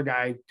he's another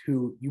guy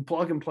who you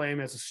plug and play him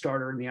as a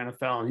starter in the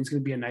NFL, and he's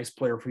going to be a nice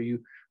player for you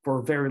for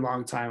a very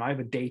long time. I have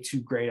a day 2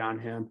 grade on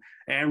him.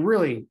 And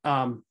really,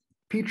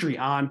 Petrie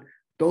on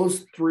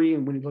those 3.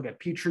 And when you look at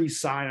Petrie,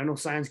 Sign, I know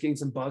Sign's getting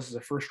some buzz as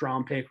a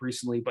first-round pick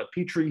recently, but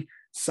Petrie,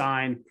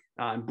 Sign,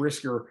 and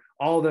Brisker,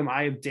 all of them,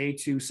 I have day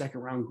 2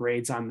 second-round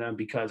grades on them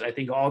because I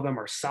think all of them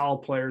are solid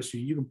players who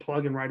you can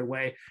plug in right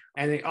away,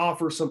 and they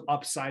offer some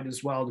upside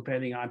as well,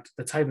 depending on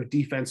the type of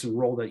defense and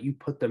role that you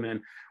put them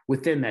in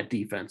within that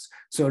defense.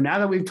 So now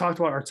that we've talked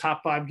about our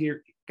top 5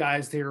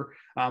 guys there,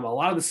 a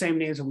lot of the same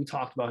names that we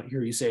talked about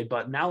here, you say,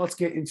 but now let's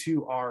get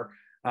into our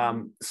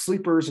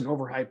sleepers and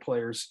overhyped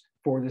players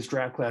for this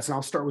draft class. And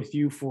I'll start with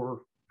you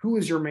for who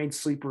is your main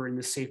sleeper in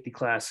this safety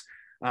class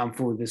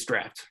for this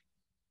draft?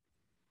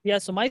 Yeah,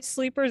 so my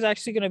sleeper is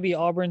actually going to be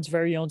Auburn's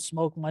very own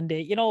Smoke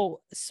Monday.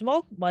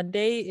 Smoke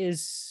Monday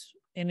is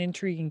an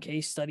intriguing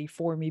case study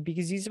for me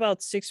because he's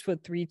about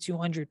 6'3",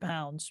 200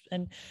 pounds.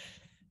 And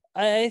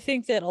I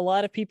think that a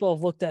lot of people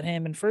have looked at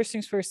him, and first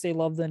things first, they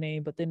love the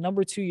name. But then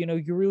number 2,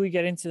 you really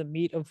get into the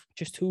meat of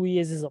just who he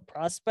is as a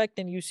prospect,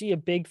 and you see a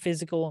big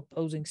physical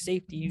imposing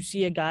safety. You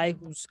see a guy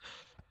who's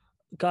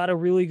got a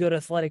really good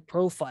athletic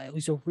profile.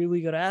 He's a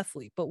really good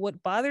athlete. But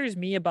what bothers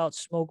me about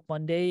Smoke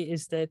Monday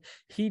is that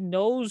he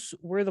knows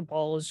where the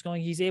ball is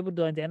going. He's able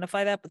to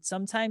identify that, but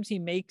sometimes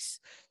he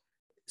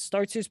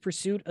starts his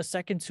pursuit a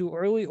second too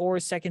early or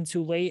a second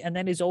too late. And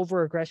then his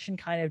over aggression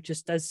kind of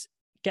just does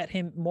get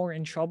him more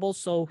in trouble.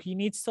 So he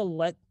needs to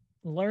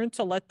learn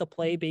to let the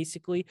play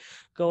basically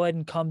go ahead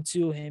and come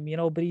to him,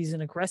 but he's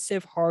an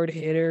aggressive hard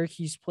hitter.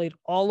 He's played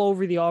all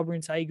over the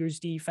Auburn Tigers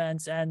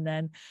defense. And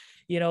then,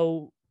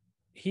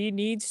 he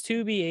needs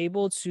to be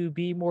able to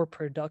be more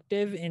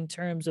productive in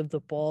terms of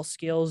the ball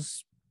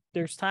skills.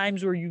 There's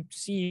times where you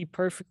see he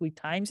perfectly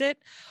times it.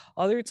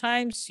 Other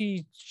times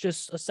he's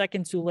just a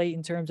second too late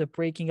in terms of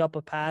breaking up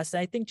a pass.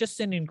 And I think just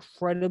an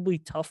incredibly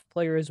tough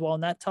player as well.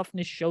 And that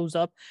toughness shows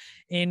up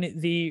in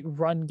the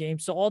run game.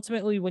 So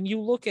ultimately, when you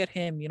look at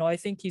him, I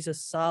think he's a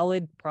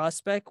solid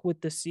prospect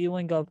with the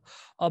ceiling of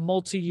a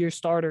multi-year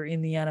starter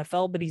in the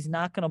NFL, but he's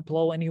not going to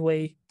blow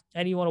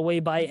anyone away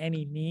by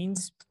any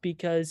means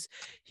because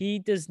he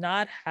does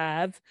not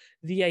have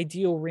the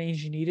ideal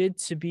range needed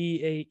to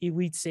be an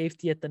elite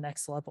safety at the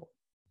next level.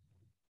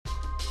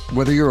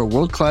 Whether you're a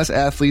world-class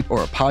athlete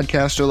or a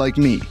podcaster like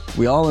me,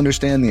 we all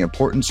understand the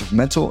importance of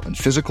mental and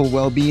physical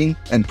well-being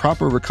and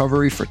proper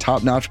recovery for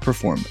top-notch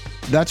performance.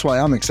 That's why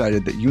I'm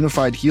excited that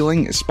Unified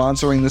Healing is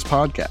sponsoring this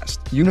podcast.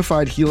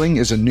 Unified Healing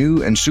is a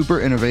new and super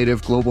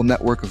innovative global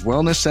network of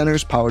wellness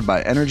centers powered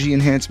by Energy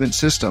Enhancement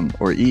System,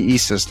 or EE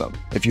System.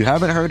 If you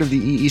haven't heard of the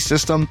EE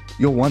System,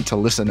 you'll want to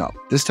listen up.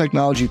 This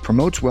technology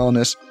promotes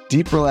wellness,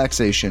 deep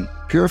relaxation,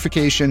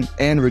 purification,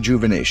 and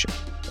rejuvenation.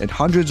 At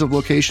hundreds of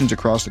locations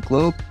across the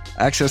globe,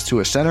 access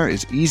to a center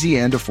is easy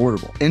and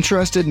affordable.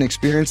 Interested in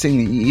experiencing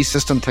the EE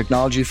System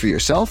technology for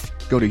yourself?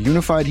 Go to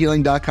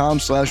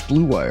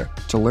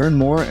unifiedhealing.com/bluewire to learn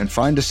more and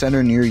find a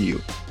center near you.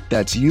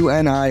 That's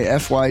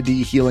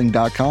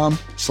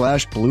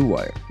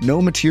unifydhealing.com/bluewire.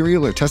 No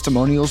material or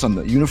testimonials on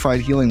the Unified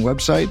Healing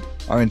website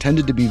are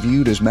intended to be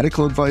viewed as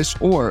medical advice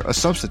or a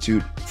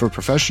substitute for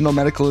professional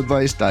medical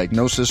advice,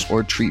 diagnosis,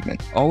 or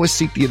treatment. Always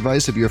seek the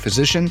advice of your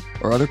physician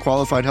or other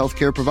qualified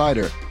healthcare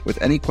provider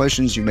with any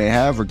questions you may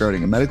have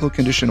regarding a medical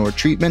condition or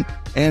treatment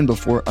and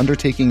before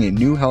undertaking a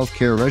new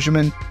healthcare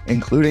regimen,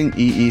 including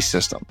EE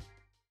System.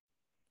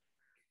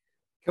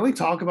 Can we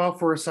talk about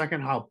for a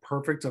second how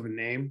perfect of a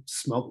name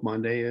Smoke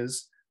Monday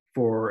is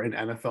for an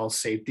NFL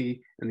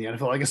safety in the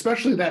NFL? Like,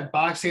 especially that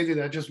box safety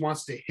that just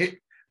wants to hit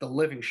the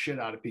living shit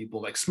out of people.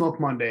 Like,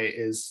 Smoke Monday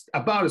is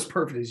about as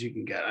perfect as you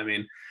can get. I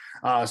mean,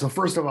 so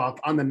first of all,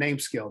 on the name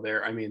scale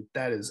there, I mean,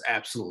 that is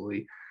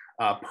absolutely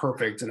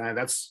perfect. And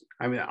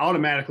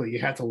automatically you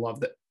have to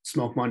love that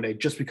Smoke Monday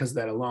just because of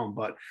that alone.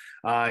 But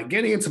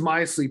getting into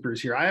my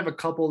sleepers here, I have a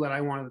couple that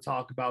I wanted to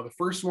talk about. The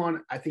first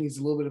one, I think he's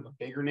a little bit of a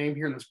bigger name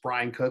here, and that's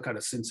Bryan Cook out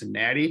of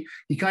Cincinnati.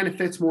 He kind of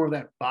fits more of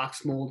that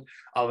box mold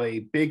of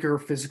a bigger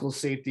physical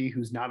safety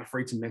who's not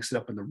afraid to mix it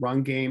up in the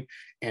run game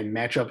and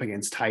match up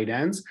against tight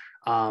ends.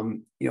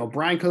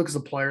 Bryan Cook is a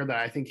player that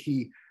I think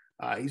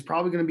he's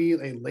probably going to be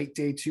a late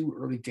day 2,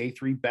 early day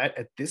 3 bet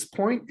at this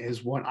point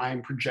is what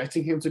I'm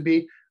projecting him to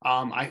be.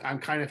 I'm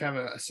kind of have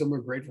a similar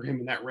grade for him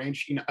in that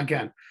range.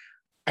 Again,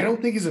 I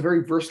don't think he's a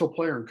very versatile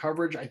player in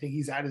coverage. I think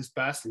he's at his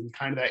best in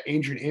kind of that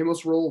Adrian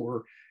Amos role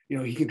where,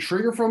 he can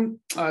trigger from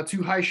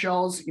 2 high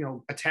shells,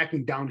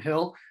 attacking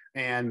downhill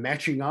and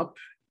matching up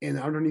in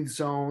underneath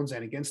zones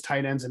and against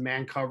tight ends and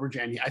man coverage.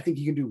 And I think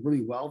he can do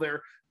really well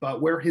there.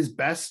 But where his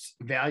best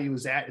value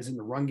is at is in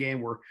the run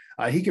game, where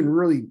he can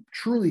really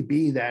truly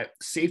be that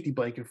safety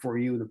blanket for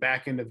you in the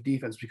back end of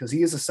defense, because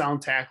he is a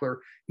sound tackler.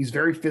 He's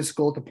very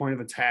physical at the point of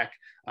attack.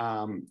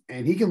 And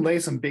he can lay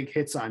some big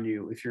hits on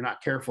you if you're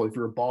not careful. If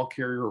you're a ball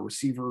carrier or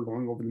receiver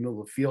going over the middle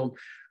of the field,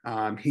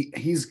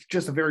 he's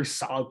just a very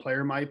solid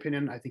player, in my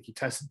opinion. I think he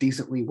tested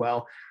decently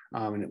well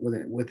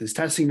with his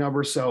testing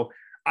numbers. So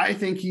I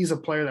think he's a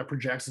player that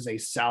projects as a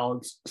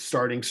solid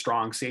starting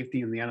strong safety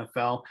in the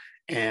NFL.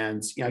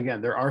 And again,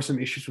 there are some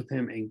issues with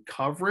him in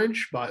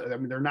coverage, but I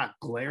mean, they're not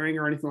glaring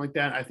or anything like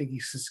that. I think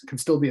he can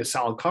still be a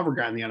solid cover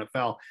guy in the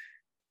NFL.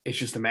 It's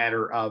just a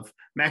matter of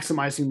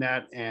maximizing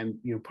that and,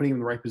 putting him in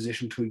the right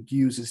position to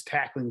use his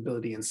tackling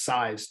ability and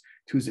size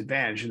to his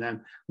advantage. And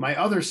then my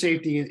other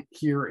safety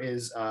here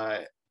is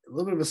a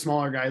little bit of a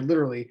smaller guy,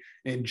 literally,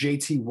 in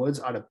JT Woods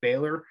out of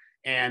Baylor.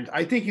 And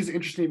I think he's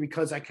interesting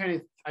because I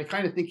kind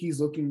of think he's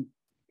looking,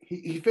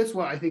 he fits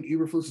what I think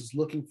Eberflus is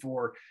looking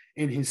for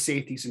in his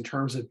safeties in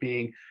terms of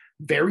being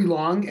very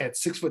long at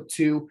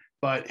 6'2",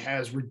 but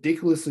has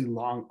ridiculously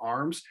long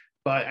arms.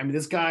 But I mean,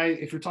 this guy,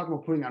 if you're talking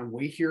about putting on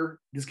weight here,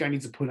 this guy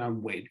needs to put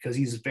on weight because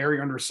he's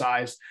very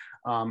undersized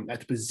at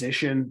the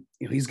position.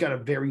 He's got a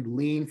very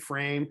lean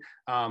frame.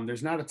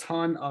 There's not a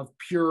ton of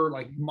pure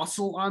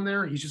muscle on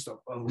there. He's just a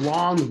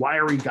long,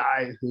 wiry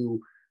guy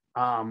who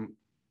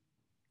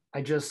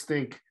I just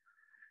think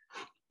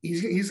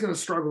he's going to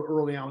struggle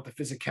early on with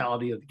the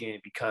physicality of the game,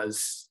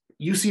 because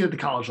you see it at the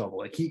college level.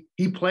 Like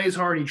he plays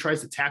hard. He tries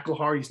to tackle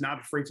hard. He's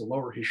not afraid to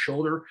lower his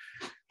shoulder.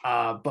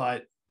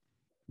 But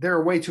there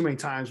are way too many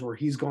times where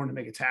he's going to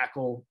make a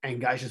tackle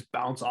and guys just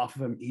bounce off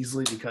of him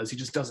easily because he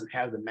just doesn't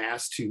have the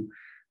mass to,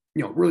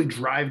 really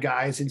drive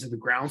guys into the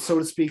ground, so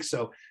to speak.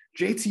 So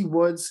JT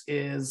Woods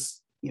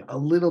is a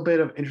little bit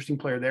of interesting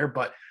player there,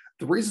 but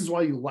the reasons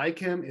why you like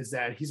him is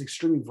that he's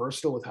extremely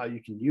versatile with how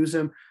you can use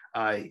him.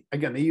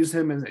 Again, they use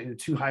him in a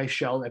 2 high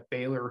shell at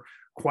Baylor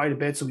quite a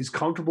bit. So he's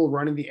comfortable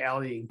running the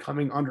alley and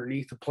coming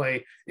underneath to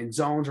play in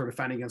zones or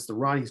defend against the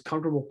run. He's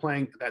comfortable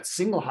playing that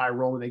single high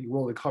role when they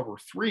roll the cover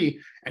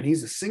 3, and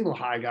he's a single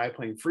high guy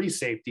playing free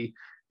safety.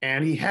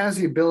 And he has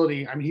the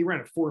ability, he ran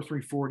at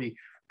 4.340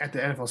 at the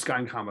NFL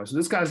Scouting Combine. So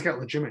this guy's got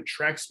legitimate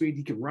track speed.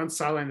 He can run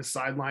sideline to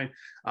sideline.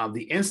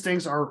 The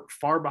instincts are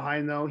far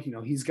behind, though.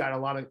 He's got a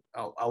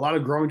lot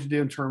of growing to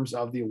do in terms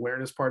of the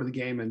awareness part of the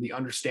game and the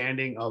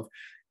understanding of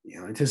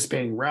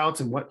anticipating routes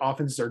and what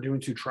offenses are doing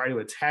to try to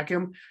attack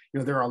him.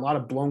 There are a lot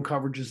of blown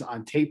coverages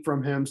on tape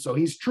from him. So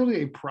he's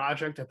truly a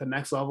project at the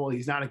next level.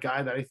 He's not a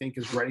guy that I think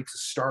is ready to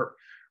start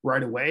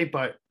right away.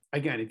 But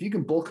again, if you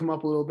can bulk him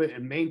up a little bit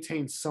and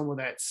maintain some of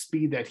that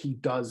speed that he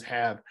does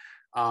have,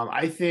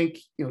 I think,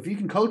 if you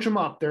can coach him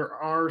up, there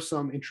are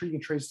some intriguing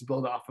traits to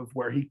build off of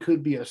where he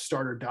could be a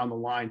starter down the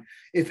line.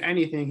 If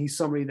anything, he's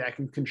somebody that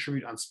can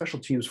contribute on special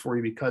teams for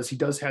you because he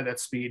does have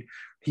that speed.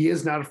 He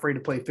is not afraid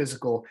to play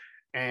physical.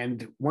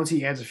 And once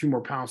he adds a few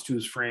more pounds to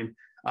his frame,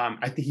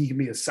 I think he can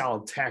be a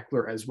solid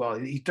tackler as well.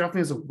 He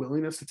definitely has a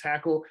willingness to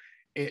tackle.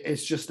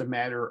 It's just a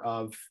matter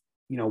of,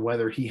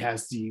 whether he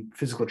has the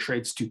physical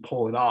traits to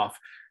pull it off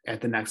at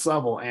the next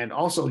level. And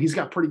also he's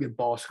got pretty good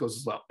ball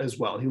skills as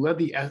well. He led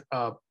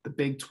the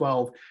Big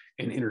 12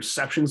 in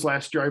interceptions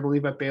last year, I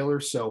believe, at Baylor.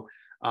 So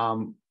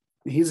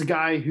he's a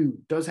guy who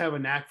does have a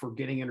knack for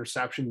getting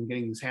interception and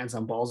getting his hands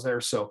on balls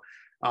there. So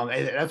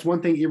that's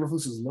one thing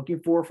Eberflus is looking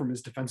for from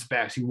his defensive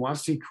backs. He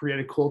wants to create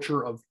a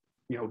culture of,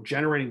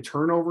 generating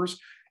turnovers,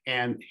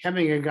 and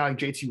having a guy like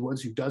JT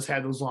Woods who does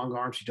have those long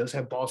arms. He does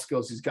have ball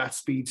skills. He's got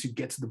speed to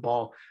get to the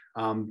ball.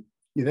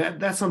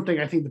 That's something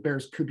I think the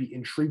Bears could be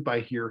intrigued by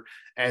here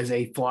as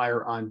a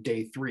flyer on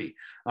day 3.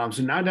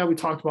 So now that we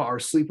talked about our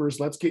sleepers,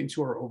 let's get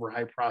into our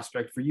overhyped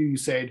prospect. For you,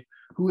 Usaid,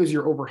 who is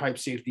your overhyped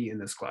safety in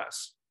this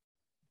class?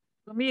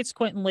 For me, it's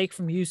Quentin Lake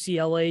from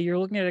UCLA. You're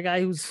looking at a guy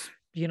who's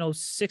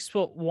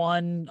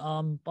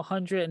 6'1",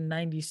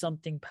 190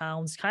 something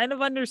pounds, kind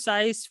of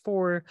undersized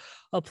for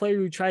a player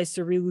who tries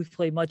to really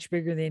play much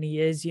bigger than he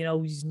is.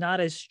 He's not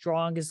as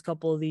strong as a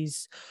couple of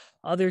these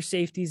other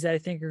safeties that I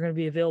think are going to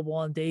be available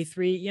on day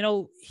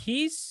 3.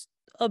 He's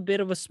a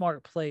bit of a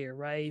smart player,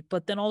 right?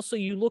 But then also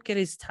you look at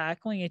his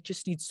tackling, it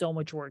just needs so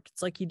much work.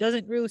 It's like he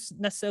doesn't really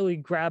necessarily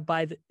grab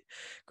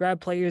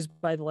players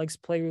by the legs,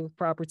 play with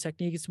proper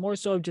technique. It's more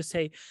so of just,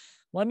 hey,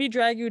 let me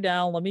drag you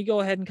down. Let me go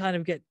ahead and kind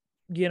of get,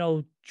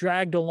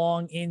 dragged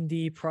along in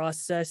the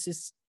process.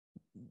 It's,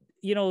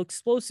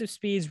 explosive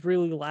speed is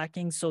really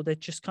lacking. So that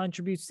just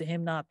contributes to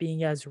him not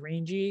being as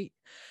rangy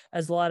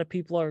as a lot of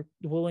people are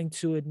willing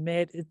to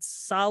admit. It's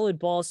solid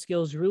ball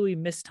skills, really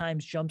mistimes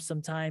jump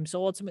sometimes.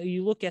 So ultimately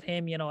you look at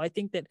him, I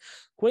think that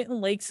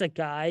Quentin Lake's a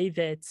guy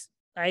that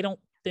I don't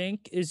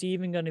think is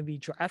even going to be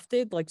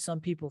drafted like some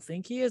people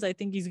think he is. I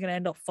think he's going to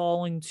end up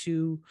falling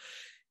to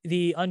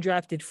the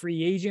undrafted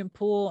free agent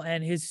pool,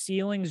 and his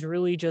ceiling's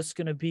really just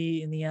going to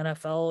be in the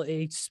NFL,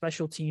 a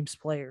special teams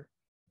player.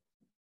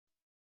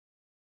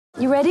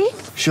 You ready?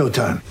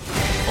 Showtime.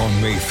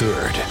 On May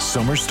 3rd,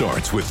 summer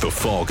starts with The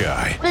Fall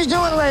Guy. Let's do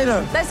it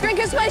later. Let's drink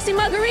a spicy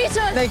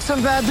margarita. Make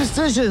some bad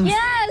decisions.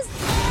 Yes!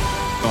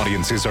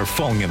 Audiences are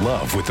falling in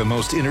love with the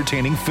most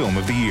entertaining film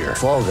of the year.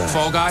 Fall Guy.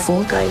 Fall Guy?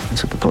 Fall Guy.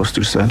 That's what the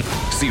poster said.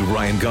 See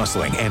Ryan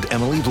Gosling and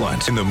Emily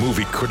Blunt in the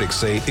movie critics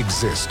say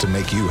exists to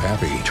make you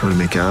happy. Trying to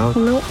make it out?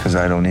 Nope. Because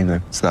I don't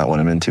either. It's not what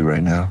I'm into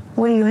right now.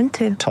 What are you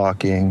into?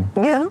 Talking.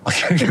 Yeah.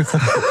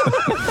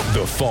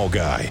 The Fall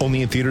Guy.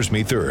 Only in theaters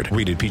May 3rd.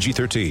 Rated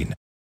PG-13.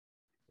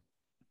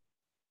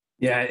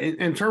 Yeah,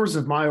 in terms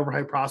of my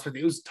overhyped prospect,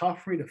 it was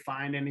tough for me to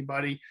find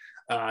anybody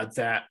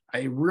that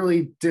I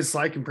really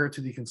dislike compared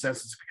to the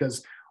consensus,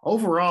 because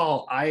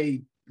overall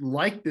I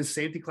like this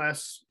safety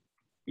class,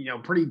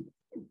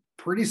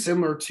 pretty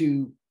similar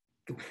to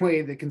the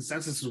way the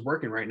consensus is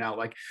working right now.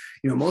 Like,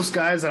 most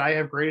guys that I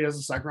have graded as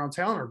a second round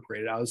talent are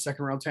graded out as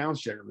second round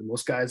talents generally.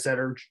 Most guys that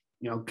are,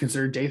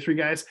 considered day 3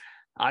 guys,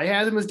 I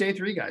had them as day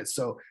 3 guys.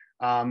 So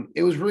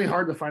it was really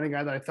hard to find a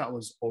guy that I thought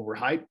was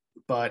overhyped.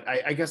 But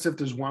I guess if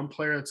there's one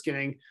player that's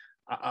getting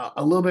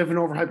a little bit of an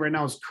overhype right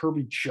now is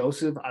Kirby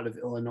Joseph out of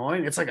Illinois.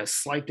 And it's like a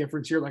slight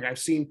difference here. Like I've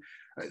seen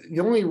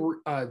the only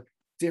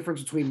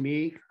difference between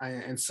me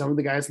and some of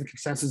the guys in the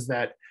consensus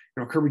that,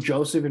 Kirby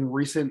Joseph in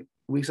recent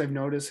weeks I've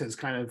noticed has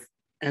kind of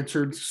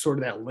entered sort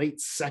of that late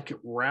second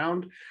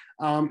round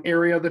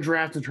area of the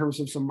draft in terms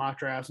of some mock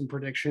drafts and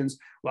predictions.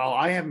 While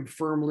I have him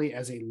firmly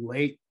as a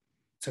late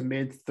to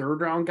mid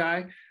third round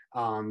guy,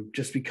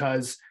 just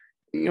because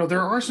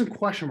there are some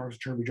question marks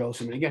with Kirby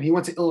Joseph. And again, he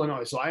went to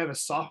Illinois. So I have a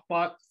soft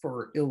spot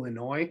for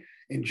Illinois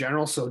in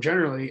general. So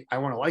generally, I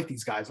want to like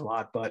these guys a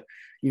lot. But,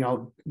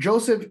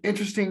 Joseph,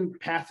 interesting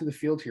path to the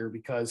field here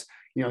because,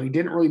 he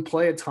didn't really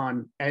play a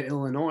ton at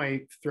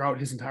Illinois throughout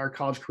his entire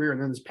college career.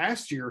 And then this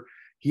past year,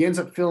 he ends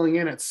up filling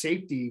in at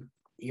safety.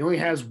 He only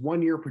has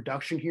 1 year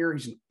production here.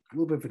 He's a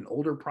little bit of an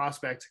older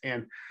prospect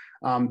and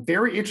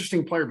very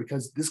interesting player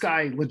because this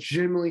guy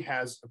legitimately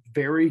has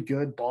very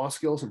good ball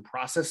skills and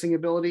processing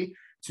ability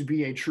to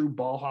be a true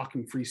ball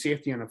hawking free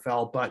safety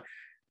NFL, but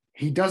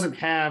he doesn't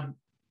have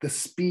the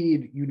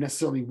speed you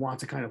necessarily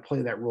want to kind of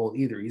play that role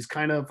either. He's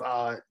kind of,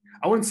 I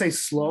wouldn't say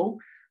slow,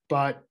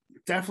 but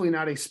definitely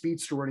not a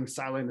speedster running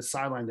sideline to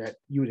sideline that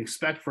you would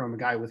expect from a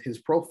guy with his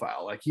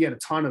profile. Like he had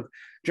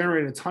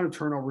generated a ton of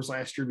turnovers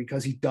last year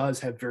because he does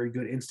have very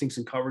good instincts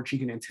and coverage. He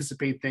can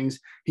anticipate things.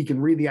 He can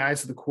read the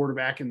eyes of the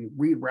quarterback and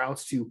read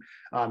routes to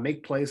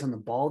make plays on the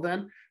ball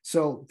then.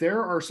 So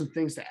there are some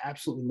things to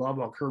absolutely love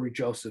about Kirby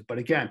Joseph. But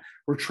again,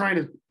 we're trying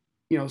to,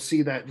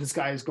 see that this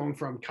guy is going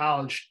from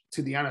college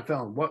to the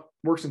NFL, and what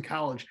works in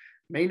college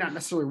may not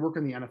necessarily work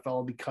in the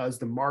NFL because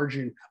the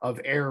margin of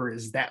error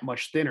is that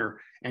much thinner.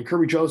 And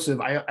Kirby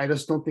Joseph, I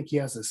just don't think he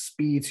has the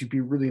speed to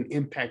be really an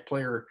impact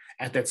player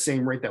at that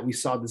same rate that we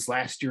saw this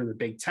last year in the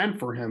Big Ten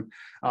for him,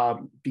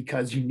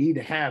 because you need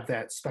to have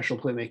that special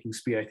playmaking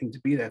speed, I think,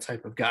 to be that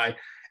type of guy.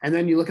 And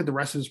then you look at the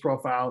rest of his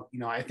profile,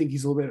 I think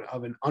he's a little bit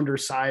of an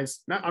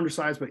not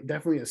undersized, but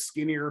definitely a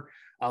skinnier,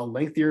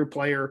 lengthier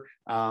player,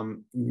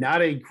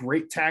 not a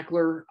great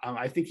tackler.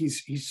 I think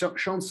he's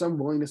shown some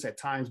willingness at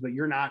times, but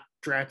you're not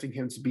drafting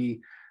him to be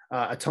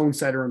a tone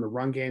setter in the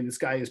run game. This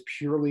guy is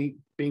purely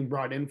being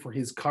brought in for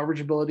his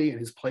coverage ability and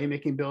his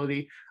playmaking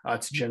ability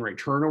to generate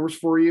turnovers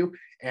for you.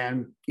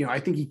 And,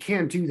 I think he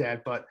can do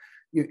that, but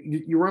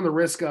you run the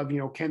risk of,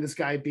 can this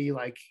guy be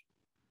like,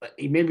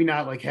 maybe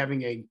not like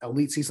having a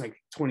elite season like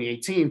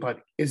 2018, but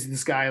is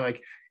this guy like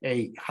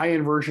a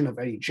high-end version of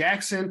Eddie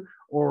Jackson,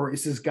 or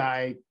is this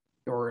guy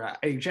or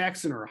Eddie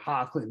Jackson or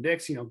Clinton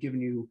Dix,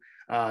 giving you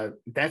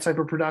that type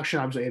of production?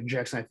 Obviously, Eddie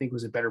Jackson, I think,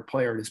 was a better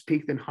player at his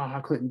peak than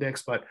Clinton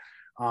Dix, but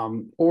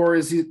or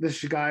is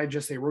this guy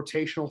just a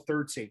rotational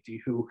third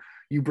safety who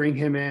you bring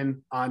him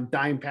in on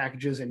dime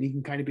packages and he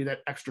can kind of be that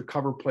extra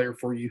cover player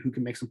for you who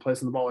can make some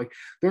plays on the ball? Like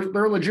there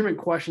are legitimate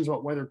questions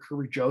about whether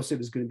Kirby Joseph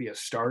is going to be a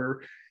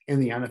starter in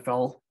the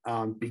NFL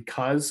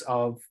because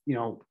of,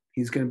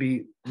 He's going to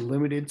be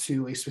limited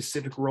to a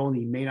specific role, and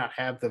he may not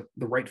have the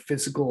right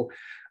physical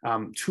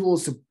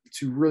tools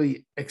to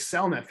really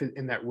excel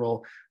in that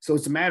role. So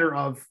it's a matter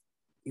of,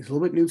 he's a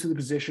little bit new to the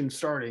position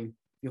starting.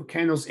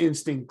 Can those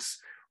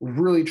instincts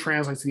really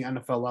translate to the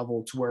NFL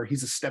level to where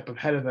he's a step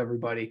ahead of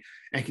everybody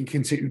and can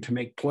continue to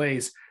make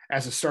plays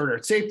as a starter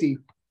at safety?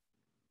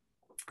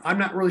 I'm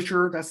not really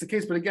sure that's the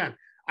case, but again,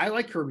 I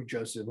like Kerby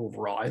Joseph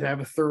overall. I have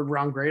a 3rd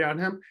round grade on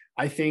him.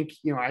 I think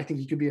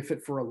he could be a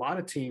fit for a lot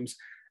of teams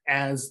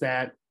as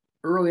that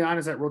early on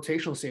as that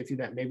rotational safety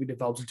that maybe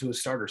develops into a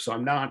starter. So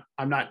I'm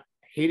not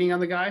hating on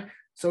the guy,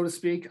 so to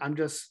speak. I'm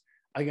just,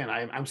 again,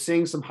 I'm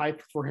seeing some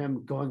hype for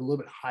him going a little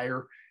bit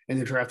higher in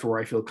the draft where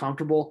I feel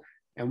comfortable.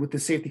 And with the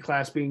safety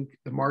class being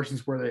the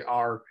margins where they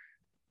are,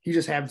 he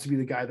just happens to be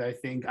the guy that I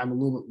think I'm a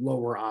little bit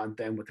lower on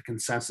than what the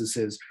consensus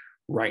is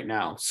right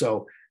now.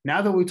 So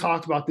now that we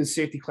talked about this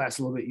safety class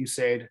a little bit,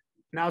 Usaid,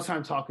 now it's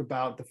time to talk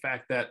about the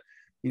fact that,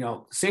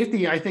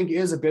 safety, I think,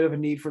 is a bit of a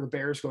need for the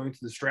Bears going into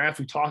this draft.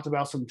 We talked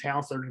about some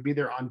talents that are going to be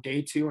there on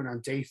day 2 and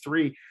on day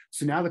 3.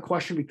 So now the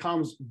question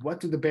becomes,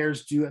 what do the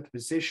Bears do at the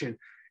position?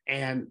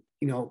 And,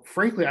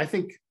 frankly, I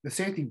think the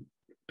safety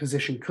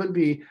position could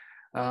be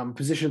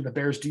position the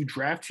Bears do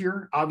draft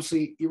here.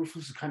 Obviously,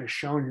 Eberflus has kind of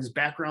shown his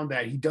background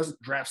that he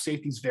doesn't draft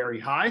safeties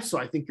very high. So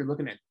I think you're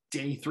looking at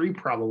day 3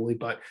 probably.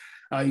 But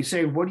you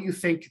say, what do you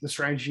think the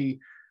strategy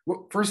 –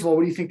 first of all,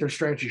 what do you think their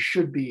strategy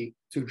should be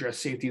to address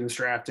safety in this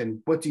draft?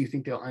 And what do you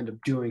think they'll end up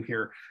doing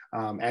here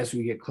as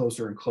we get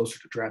closer and closer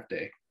to draft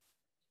day?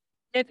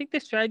 I think the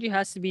strategy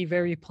has to be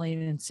very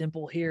plain and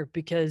simple here,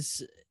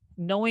 because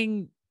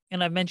knowing,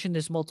 and I've mentioned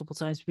this multiple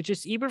times, but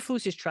just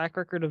Eberflus's track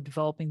record of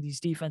developing these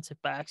defensive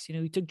backs.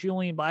 He took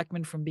Julian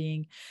Blackmon from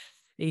being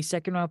a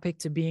 2nd round pick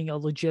to being a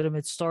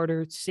legitimate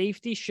starter.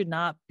 Safety should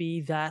not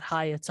be that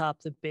high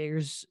atop the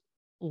Bears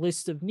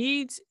list of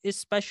needs,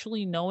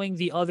 especially knowing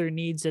the other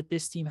needs that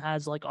this team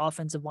has, like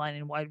offensive line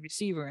and wide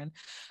receiver. And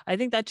I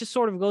think that just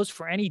sort of goes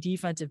for any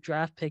defensive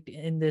draft pick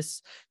in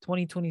this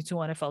 2022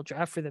 NFL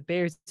draft for the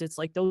Bears. It's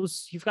like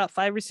those, you've got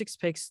 5 or 6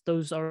 picks.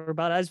 Those are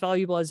about as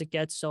valuable as it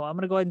gets. So I'm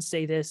going to go ahead and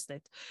say this,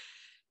 that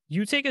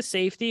you take a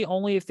safety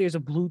only if there's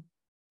a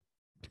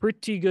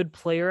pretty good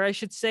player, I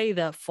should say,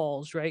 that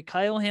falls, right?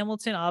 Kyle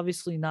Hamilton,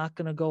 obviously not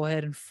going to go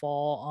ahead and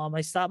fall.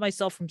 I stopped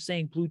myself from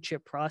saying blue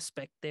chip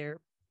prospect there,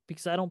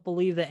 because I don't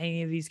believe that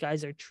any of these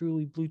guys are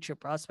truly blue chip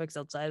prospects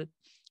outside of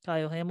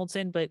Kyle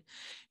Hamilton. But,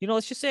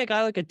 let's just say a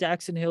guy like a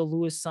Daxton Hill,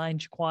 Lewis Cine,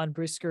 Jaquan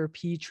Brisker,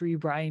 Petrie,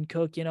 Brian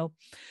Cook, you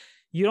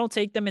don't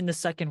take them in the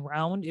 2nd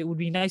round. It would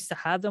be nice to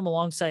have them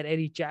alongside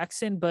Eddie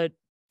Jackson, but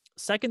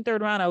 2nd,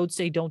 3rd round, I would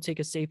say don't take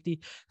a safety.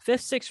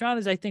 5th, 6th round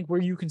is, I think,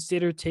 where you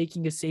consider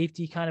taking a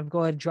safety, kind of go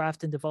ahead and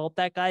draft and develop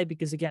that guy,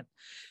 because again,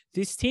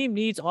 this team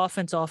needs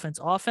offense.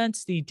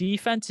 The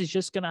defense is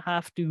just going to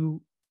have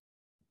to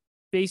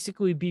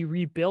basically be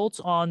rebuilt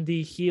on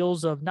the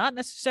heels of not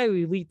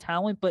necessarily elite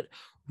talent, but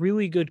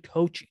really good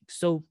coaching.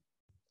 So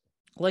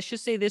let's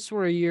just say this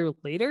were a year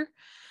later,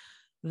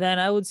 then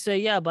I would say,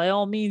 yeah, by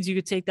all means, you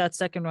could take that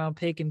 2nd round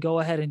pick and go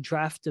ahead and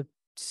draft a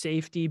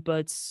safety.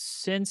 But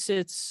since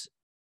it's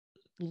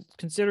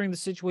considering the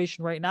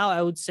situation right now, I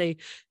would say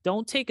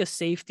don't take a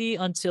safety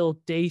until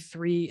day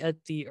 3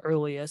 at the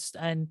earliest.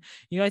 And,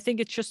 I think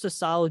it's just a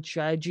solid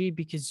strategy,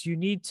 because you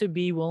need to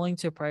be willing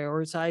to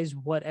prioritize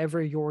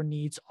whatever your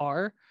needs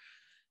are.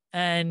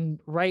 And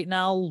right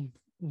now,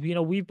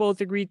 we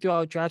both agreed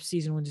throughout draft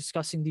season when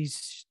discussing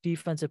these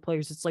defensive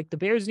players, it's like the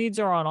Bears' needs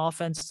are on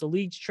offense. The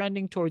league's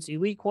trending towards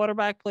elite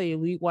quarterback play,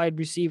 elite wide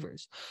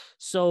receivers.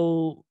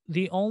 So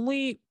the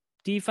only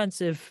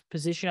defensive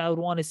position I would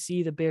want to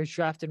see the Bears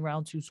draft in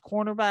round 2's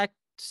cornerback.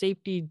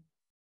 Safety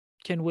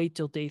can wait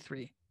till day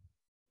 3.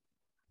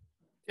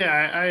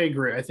 Yeah, I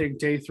agree. I think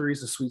day 3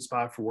 is a sweet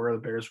spot for where the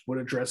Bears would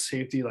address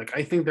safety. Like,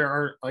 I think there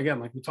are,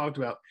 again, like we talked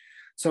about,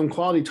 some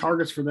quality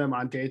targets for them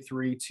on day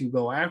 3 to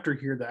go after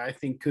here that I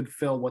think could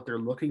fill what they're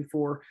looking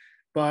for.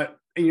 But,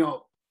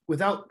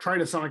 without trying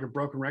to sound like a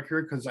broken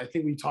record, because I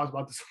think we talked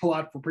about this a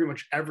lot for pretty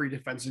much every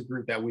defensive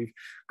group that we've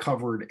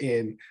covered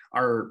in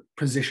our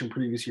position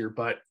previous year.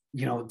 But,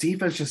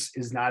 defense just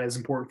is not as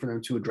important for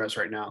them to address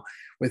right now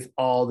with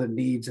all the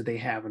needs that they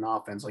have in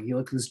offense. Like, you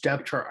look at this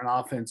depth chart on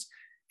offense,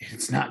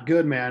 it's not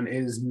good, man.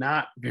 It is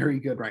not very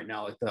good right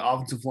now. Like, the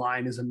offensive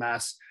line is a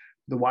mess.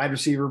 The wide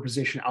receiver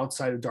position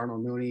outside of Darnell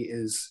Mooney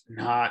is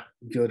not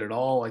good at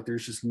all. Like,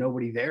 there's just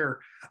nobody there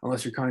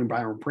unless you're counting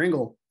Byron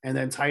Pringle. And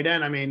then tight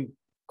end,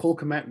 Cole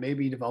Kmet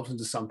maybe develops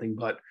into something,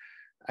 but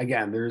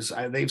again,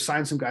 they've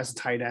signed some guys to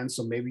tight end,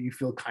 so maybe you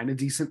feel kind of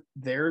decent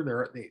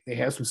there. They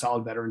have some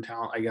solid veteran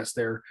talent, I guess,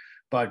 there,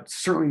 but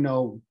certainly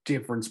no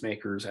difference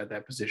makers at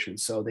that position.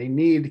 So they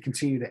need to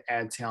continue to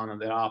add talent on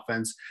that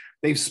offense.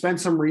 They've spent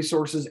some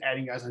resources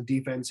adding guys on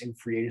defense in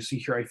free agency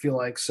here, I feel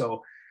like.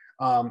 So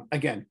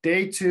again,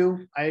 day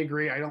 2, I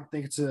agree. I don't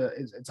think it's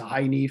a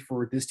high need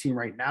for this team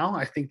right now.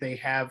 I think they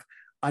have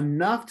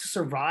enough to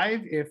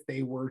survive if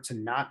they were to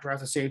not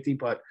draft a safety,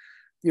 but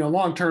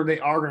long term, they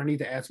are going to need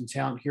to add some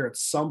talent here at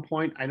some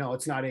point. I know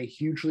it's not a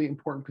hugely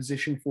important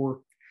position for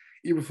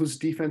Eberflus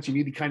defense, you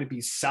need to kind of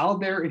be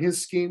solid there in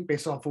his scheme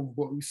based off of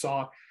what we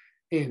saw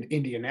in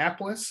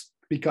Indianapolis,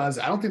 because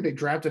I don't think they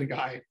drafted a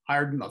guy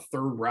higher than the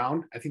 3rd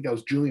round. I think that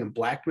was Julian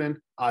Blackmon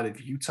out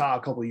of Utah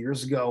a couple of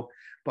years ago.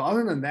 But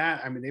other than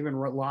that, I mean, they've been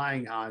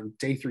relying on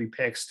day 3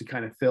 picks to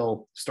kind of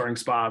fill starting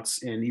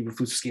spots in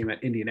Eberflus' scheme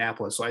at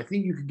Indianapolis. So I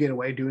think you could get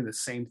away doing the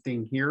same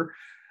thing here.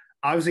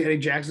 Obviously, Eddie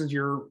Jackson's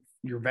your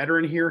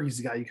veteran here. He's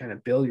the guy you kind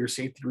of build your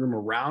safety room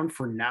around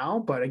for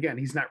now. But again,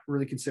 he's not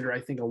really considered, I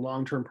think, a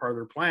long-term part of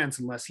their plans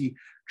unless he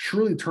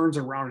truly turns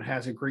around and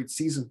has a great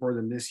season for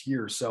them this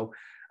year. So,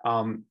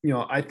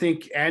 I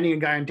think adding a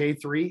guy on day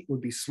 3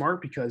 would be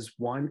smart because,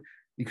 one,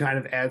 you kind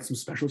of add some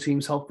special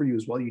teams help for you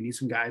as well. You need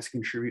some guys to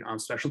contribute on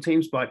special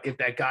teams. But if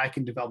that guy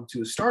can develop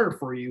into a starter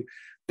for you,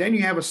 then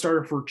you have a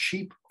starter for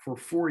cheap for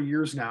 4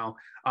 years now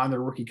on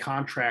their rookie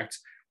contract,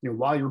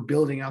 while you're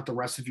building out the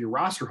rest of your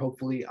roster,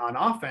 hopefully on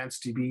offense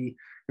to be,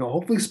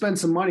 hopefully spend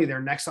some money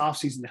there next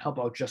offseason to help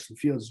out Justin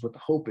Fields is what the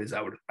hope is,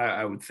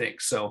 I would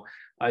think. So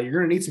you're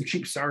going to need some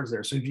cheap starters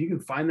there. So if you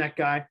can find that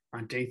guy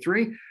on day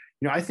 3,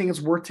 I think it's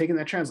worth taking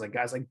that chance. Like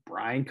guys like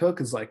Brian Cook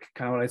is like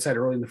kind of what I said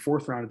early in the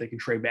 4th round, if they can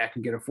trade back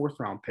and get a 4th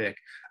round pick.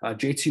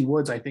 JT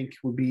Woods, I think,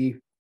 would be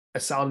a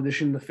solid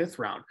addition in the 5th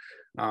round.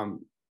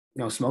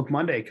 Smoke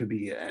Monday could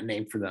be a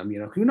name for them.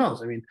 Who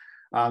knows? I mean,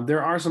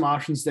 there are some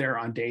options there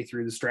on day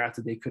 3 of this draft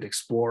that they could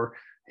explore.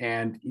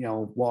 And,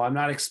 while I'm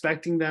not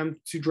expecting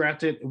them to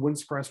draft it, it wouldn't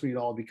surprise me at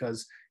all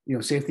because,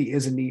 safety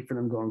is a need for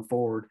them going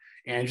forward.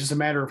 And it's just a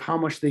matter of how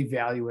much they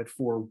value it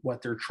for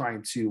what they're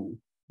trying to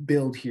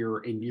build here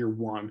in year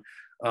 1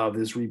 of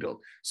this rebuild.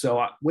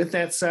 So with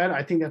that said,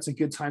 I think that's a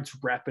good time to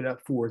wrap it up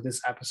for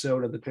this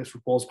episode of the Picks for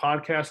Poles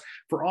podcast.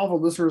 For all the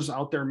listeners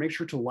out there, make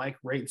sure to like,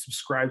 rate, and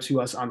subscribe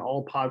to us on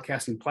all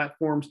podcasting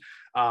platforms.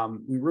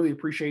 We really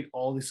appreciate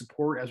all the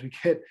support as we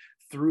get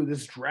through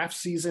this draft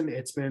season.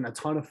 It's been a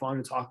ton of fun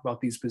to talk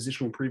about these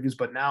positional previews,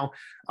 but now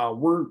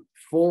we're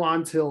full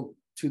on to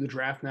the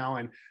draft now.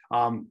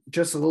 And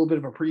just a little bit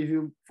of a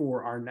preview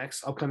for our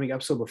next upcoming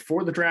episode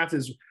before the draft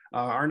is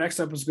our next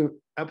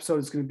episode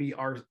is going to be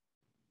our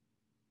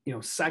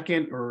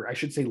second, or I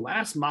should say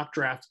last mock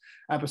draft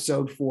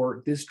episode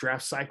for this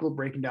draft cycle,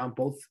 breaking down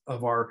both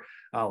of our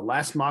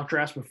last mock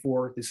drafts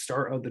before the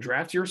start of the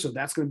draft year. So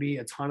that's going to be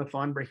a ton of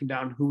fun, breaking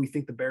down who we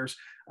think the Bears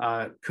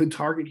could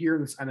target here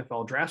in this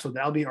NFL draft. So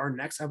that'll be our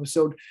next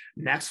episode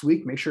next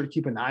week. Make sure to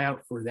keep an eye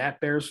out for that,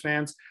 Bears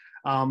fans.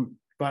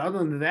 But other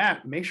than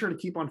that, make sure to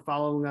keep on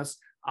following us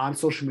on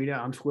social media,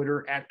 on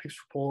Twitter at Picks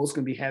for Poles.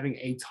 Going to be having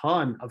a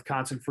ton of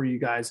content for you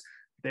guys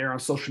there on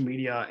social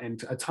media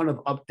and a ton of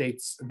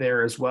updates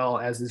there as well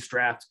as this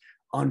draft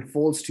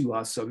unfolds to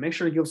us. So make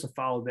sure to give us a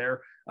follow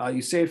there.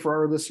 You say it for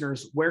our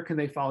listeners, where can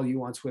they follow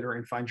you on Twitter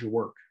and find your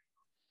work?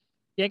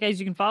 Yeah, guys,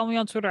 you can follow me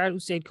on Twitter at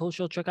Usaid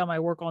Koshel. Check out my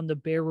work on the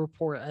Bear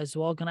Report as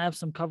well. Gonna have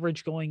some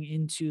coverage going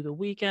into the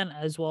weekend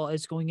as well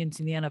as going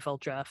into the NFL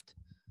draft.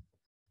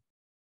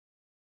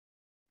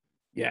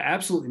 Yeah,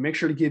 absolutely. Make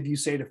sure to give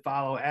Usaid a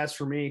follow. As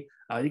for me,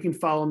 you can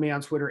follow me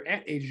on Twitter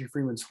at AJ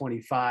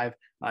Freeman25.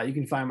 You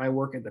can find my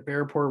work at the Bear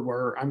Report,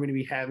 where I'm going to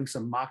be having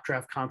some mock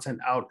draft content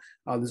out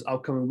this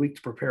upcoming week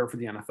to prepare for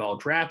the NFL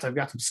draft. I've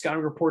got some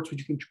scouting reports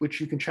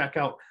which you can check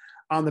out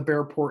on the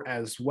Bear Report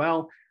as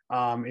well.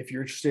 If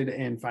you're interested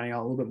in finding out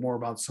a little bit more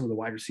about some of the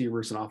wide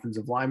receivers and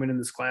offensive linemen in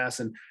this class.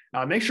 And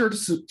make sure to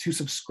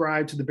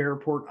subscribe to the Bear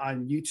Report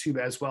on YouTube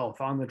as well.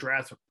 Following the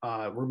draft,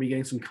 we're going to be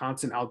getting some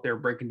content out there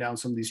breaking down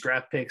some of these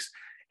draft picks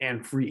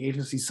and free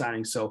agency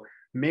signings. So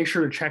make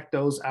sure to check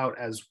those out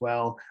as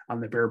well on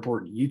the Bear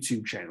Report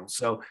YouTube channel.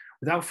 So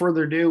without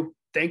further ado,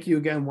 thank you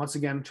again, once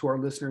again, to our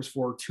listeners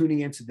for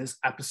tuning into this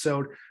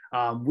episode.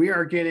 We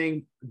are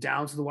getting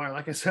down to the wire.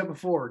 Like I said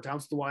before, down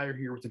to the wire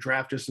here with the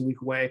draft just a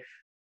week away.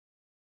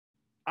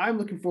 I'm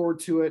looking forward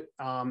to it,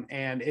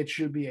 and it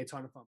should be a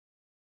ton of fun.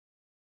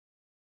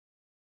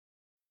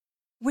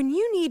 When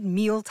you need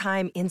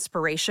mealtime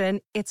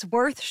inspiration, it's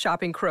worth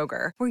shopping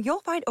Kroger, where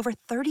you'll find over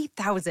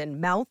 30,000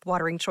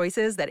 mouth-watering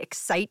choices that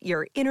excite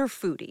your inner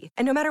foodie.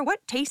 And no matter what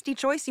tasty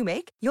choice you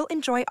make, you'll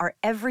enjoy our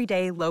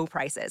everyday low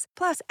prices,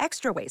 plus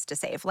extra ways to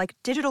save, like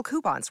digital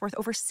coupons worth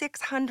over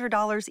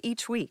 $600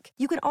 each week.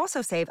 You can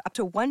also save up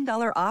to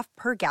 $1 off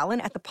per gallon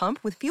at the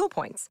pump with fuel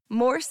points.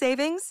 More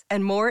savings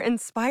and more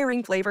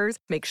inspiring flavors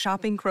make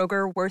shopping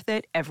Kroger worth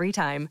it every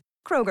time.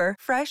 Kroger,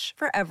 fresh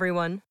for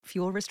everyone.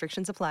 Fuel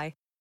restrictions apply.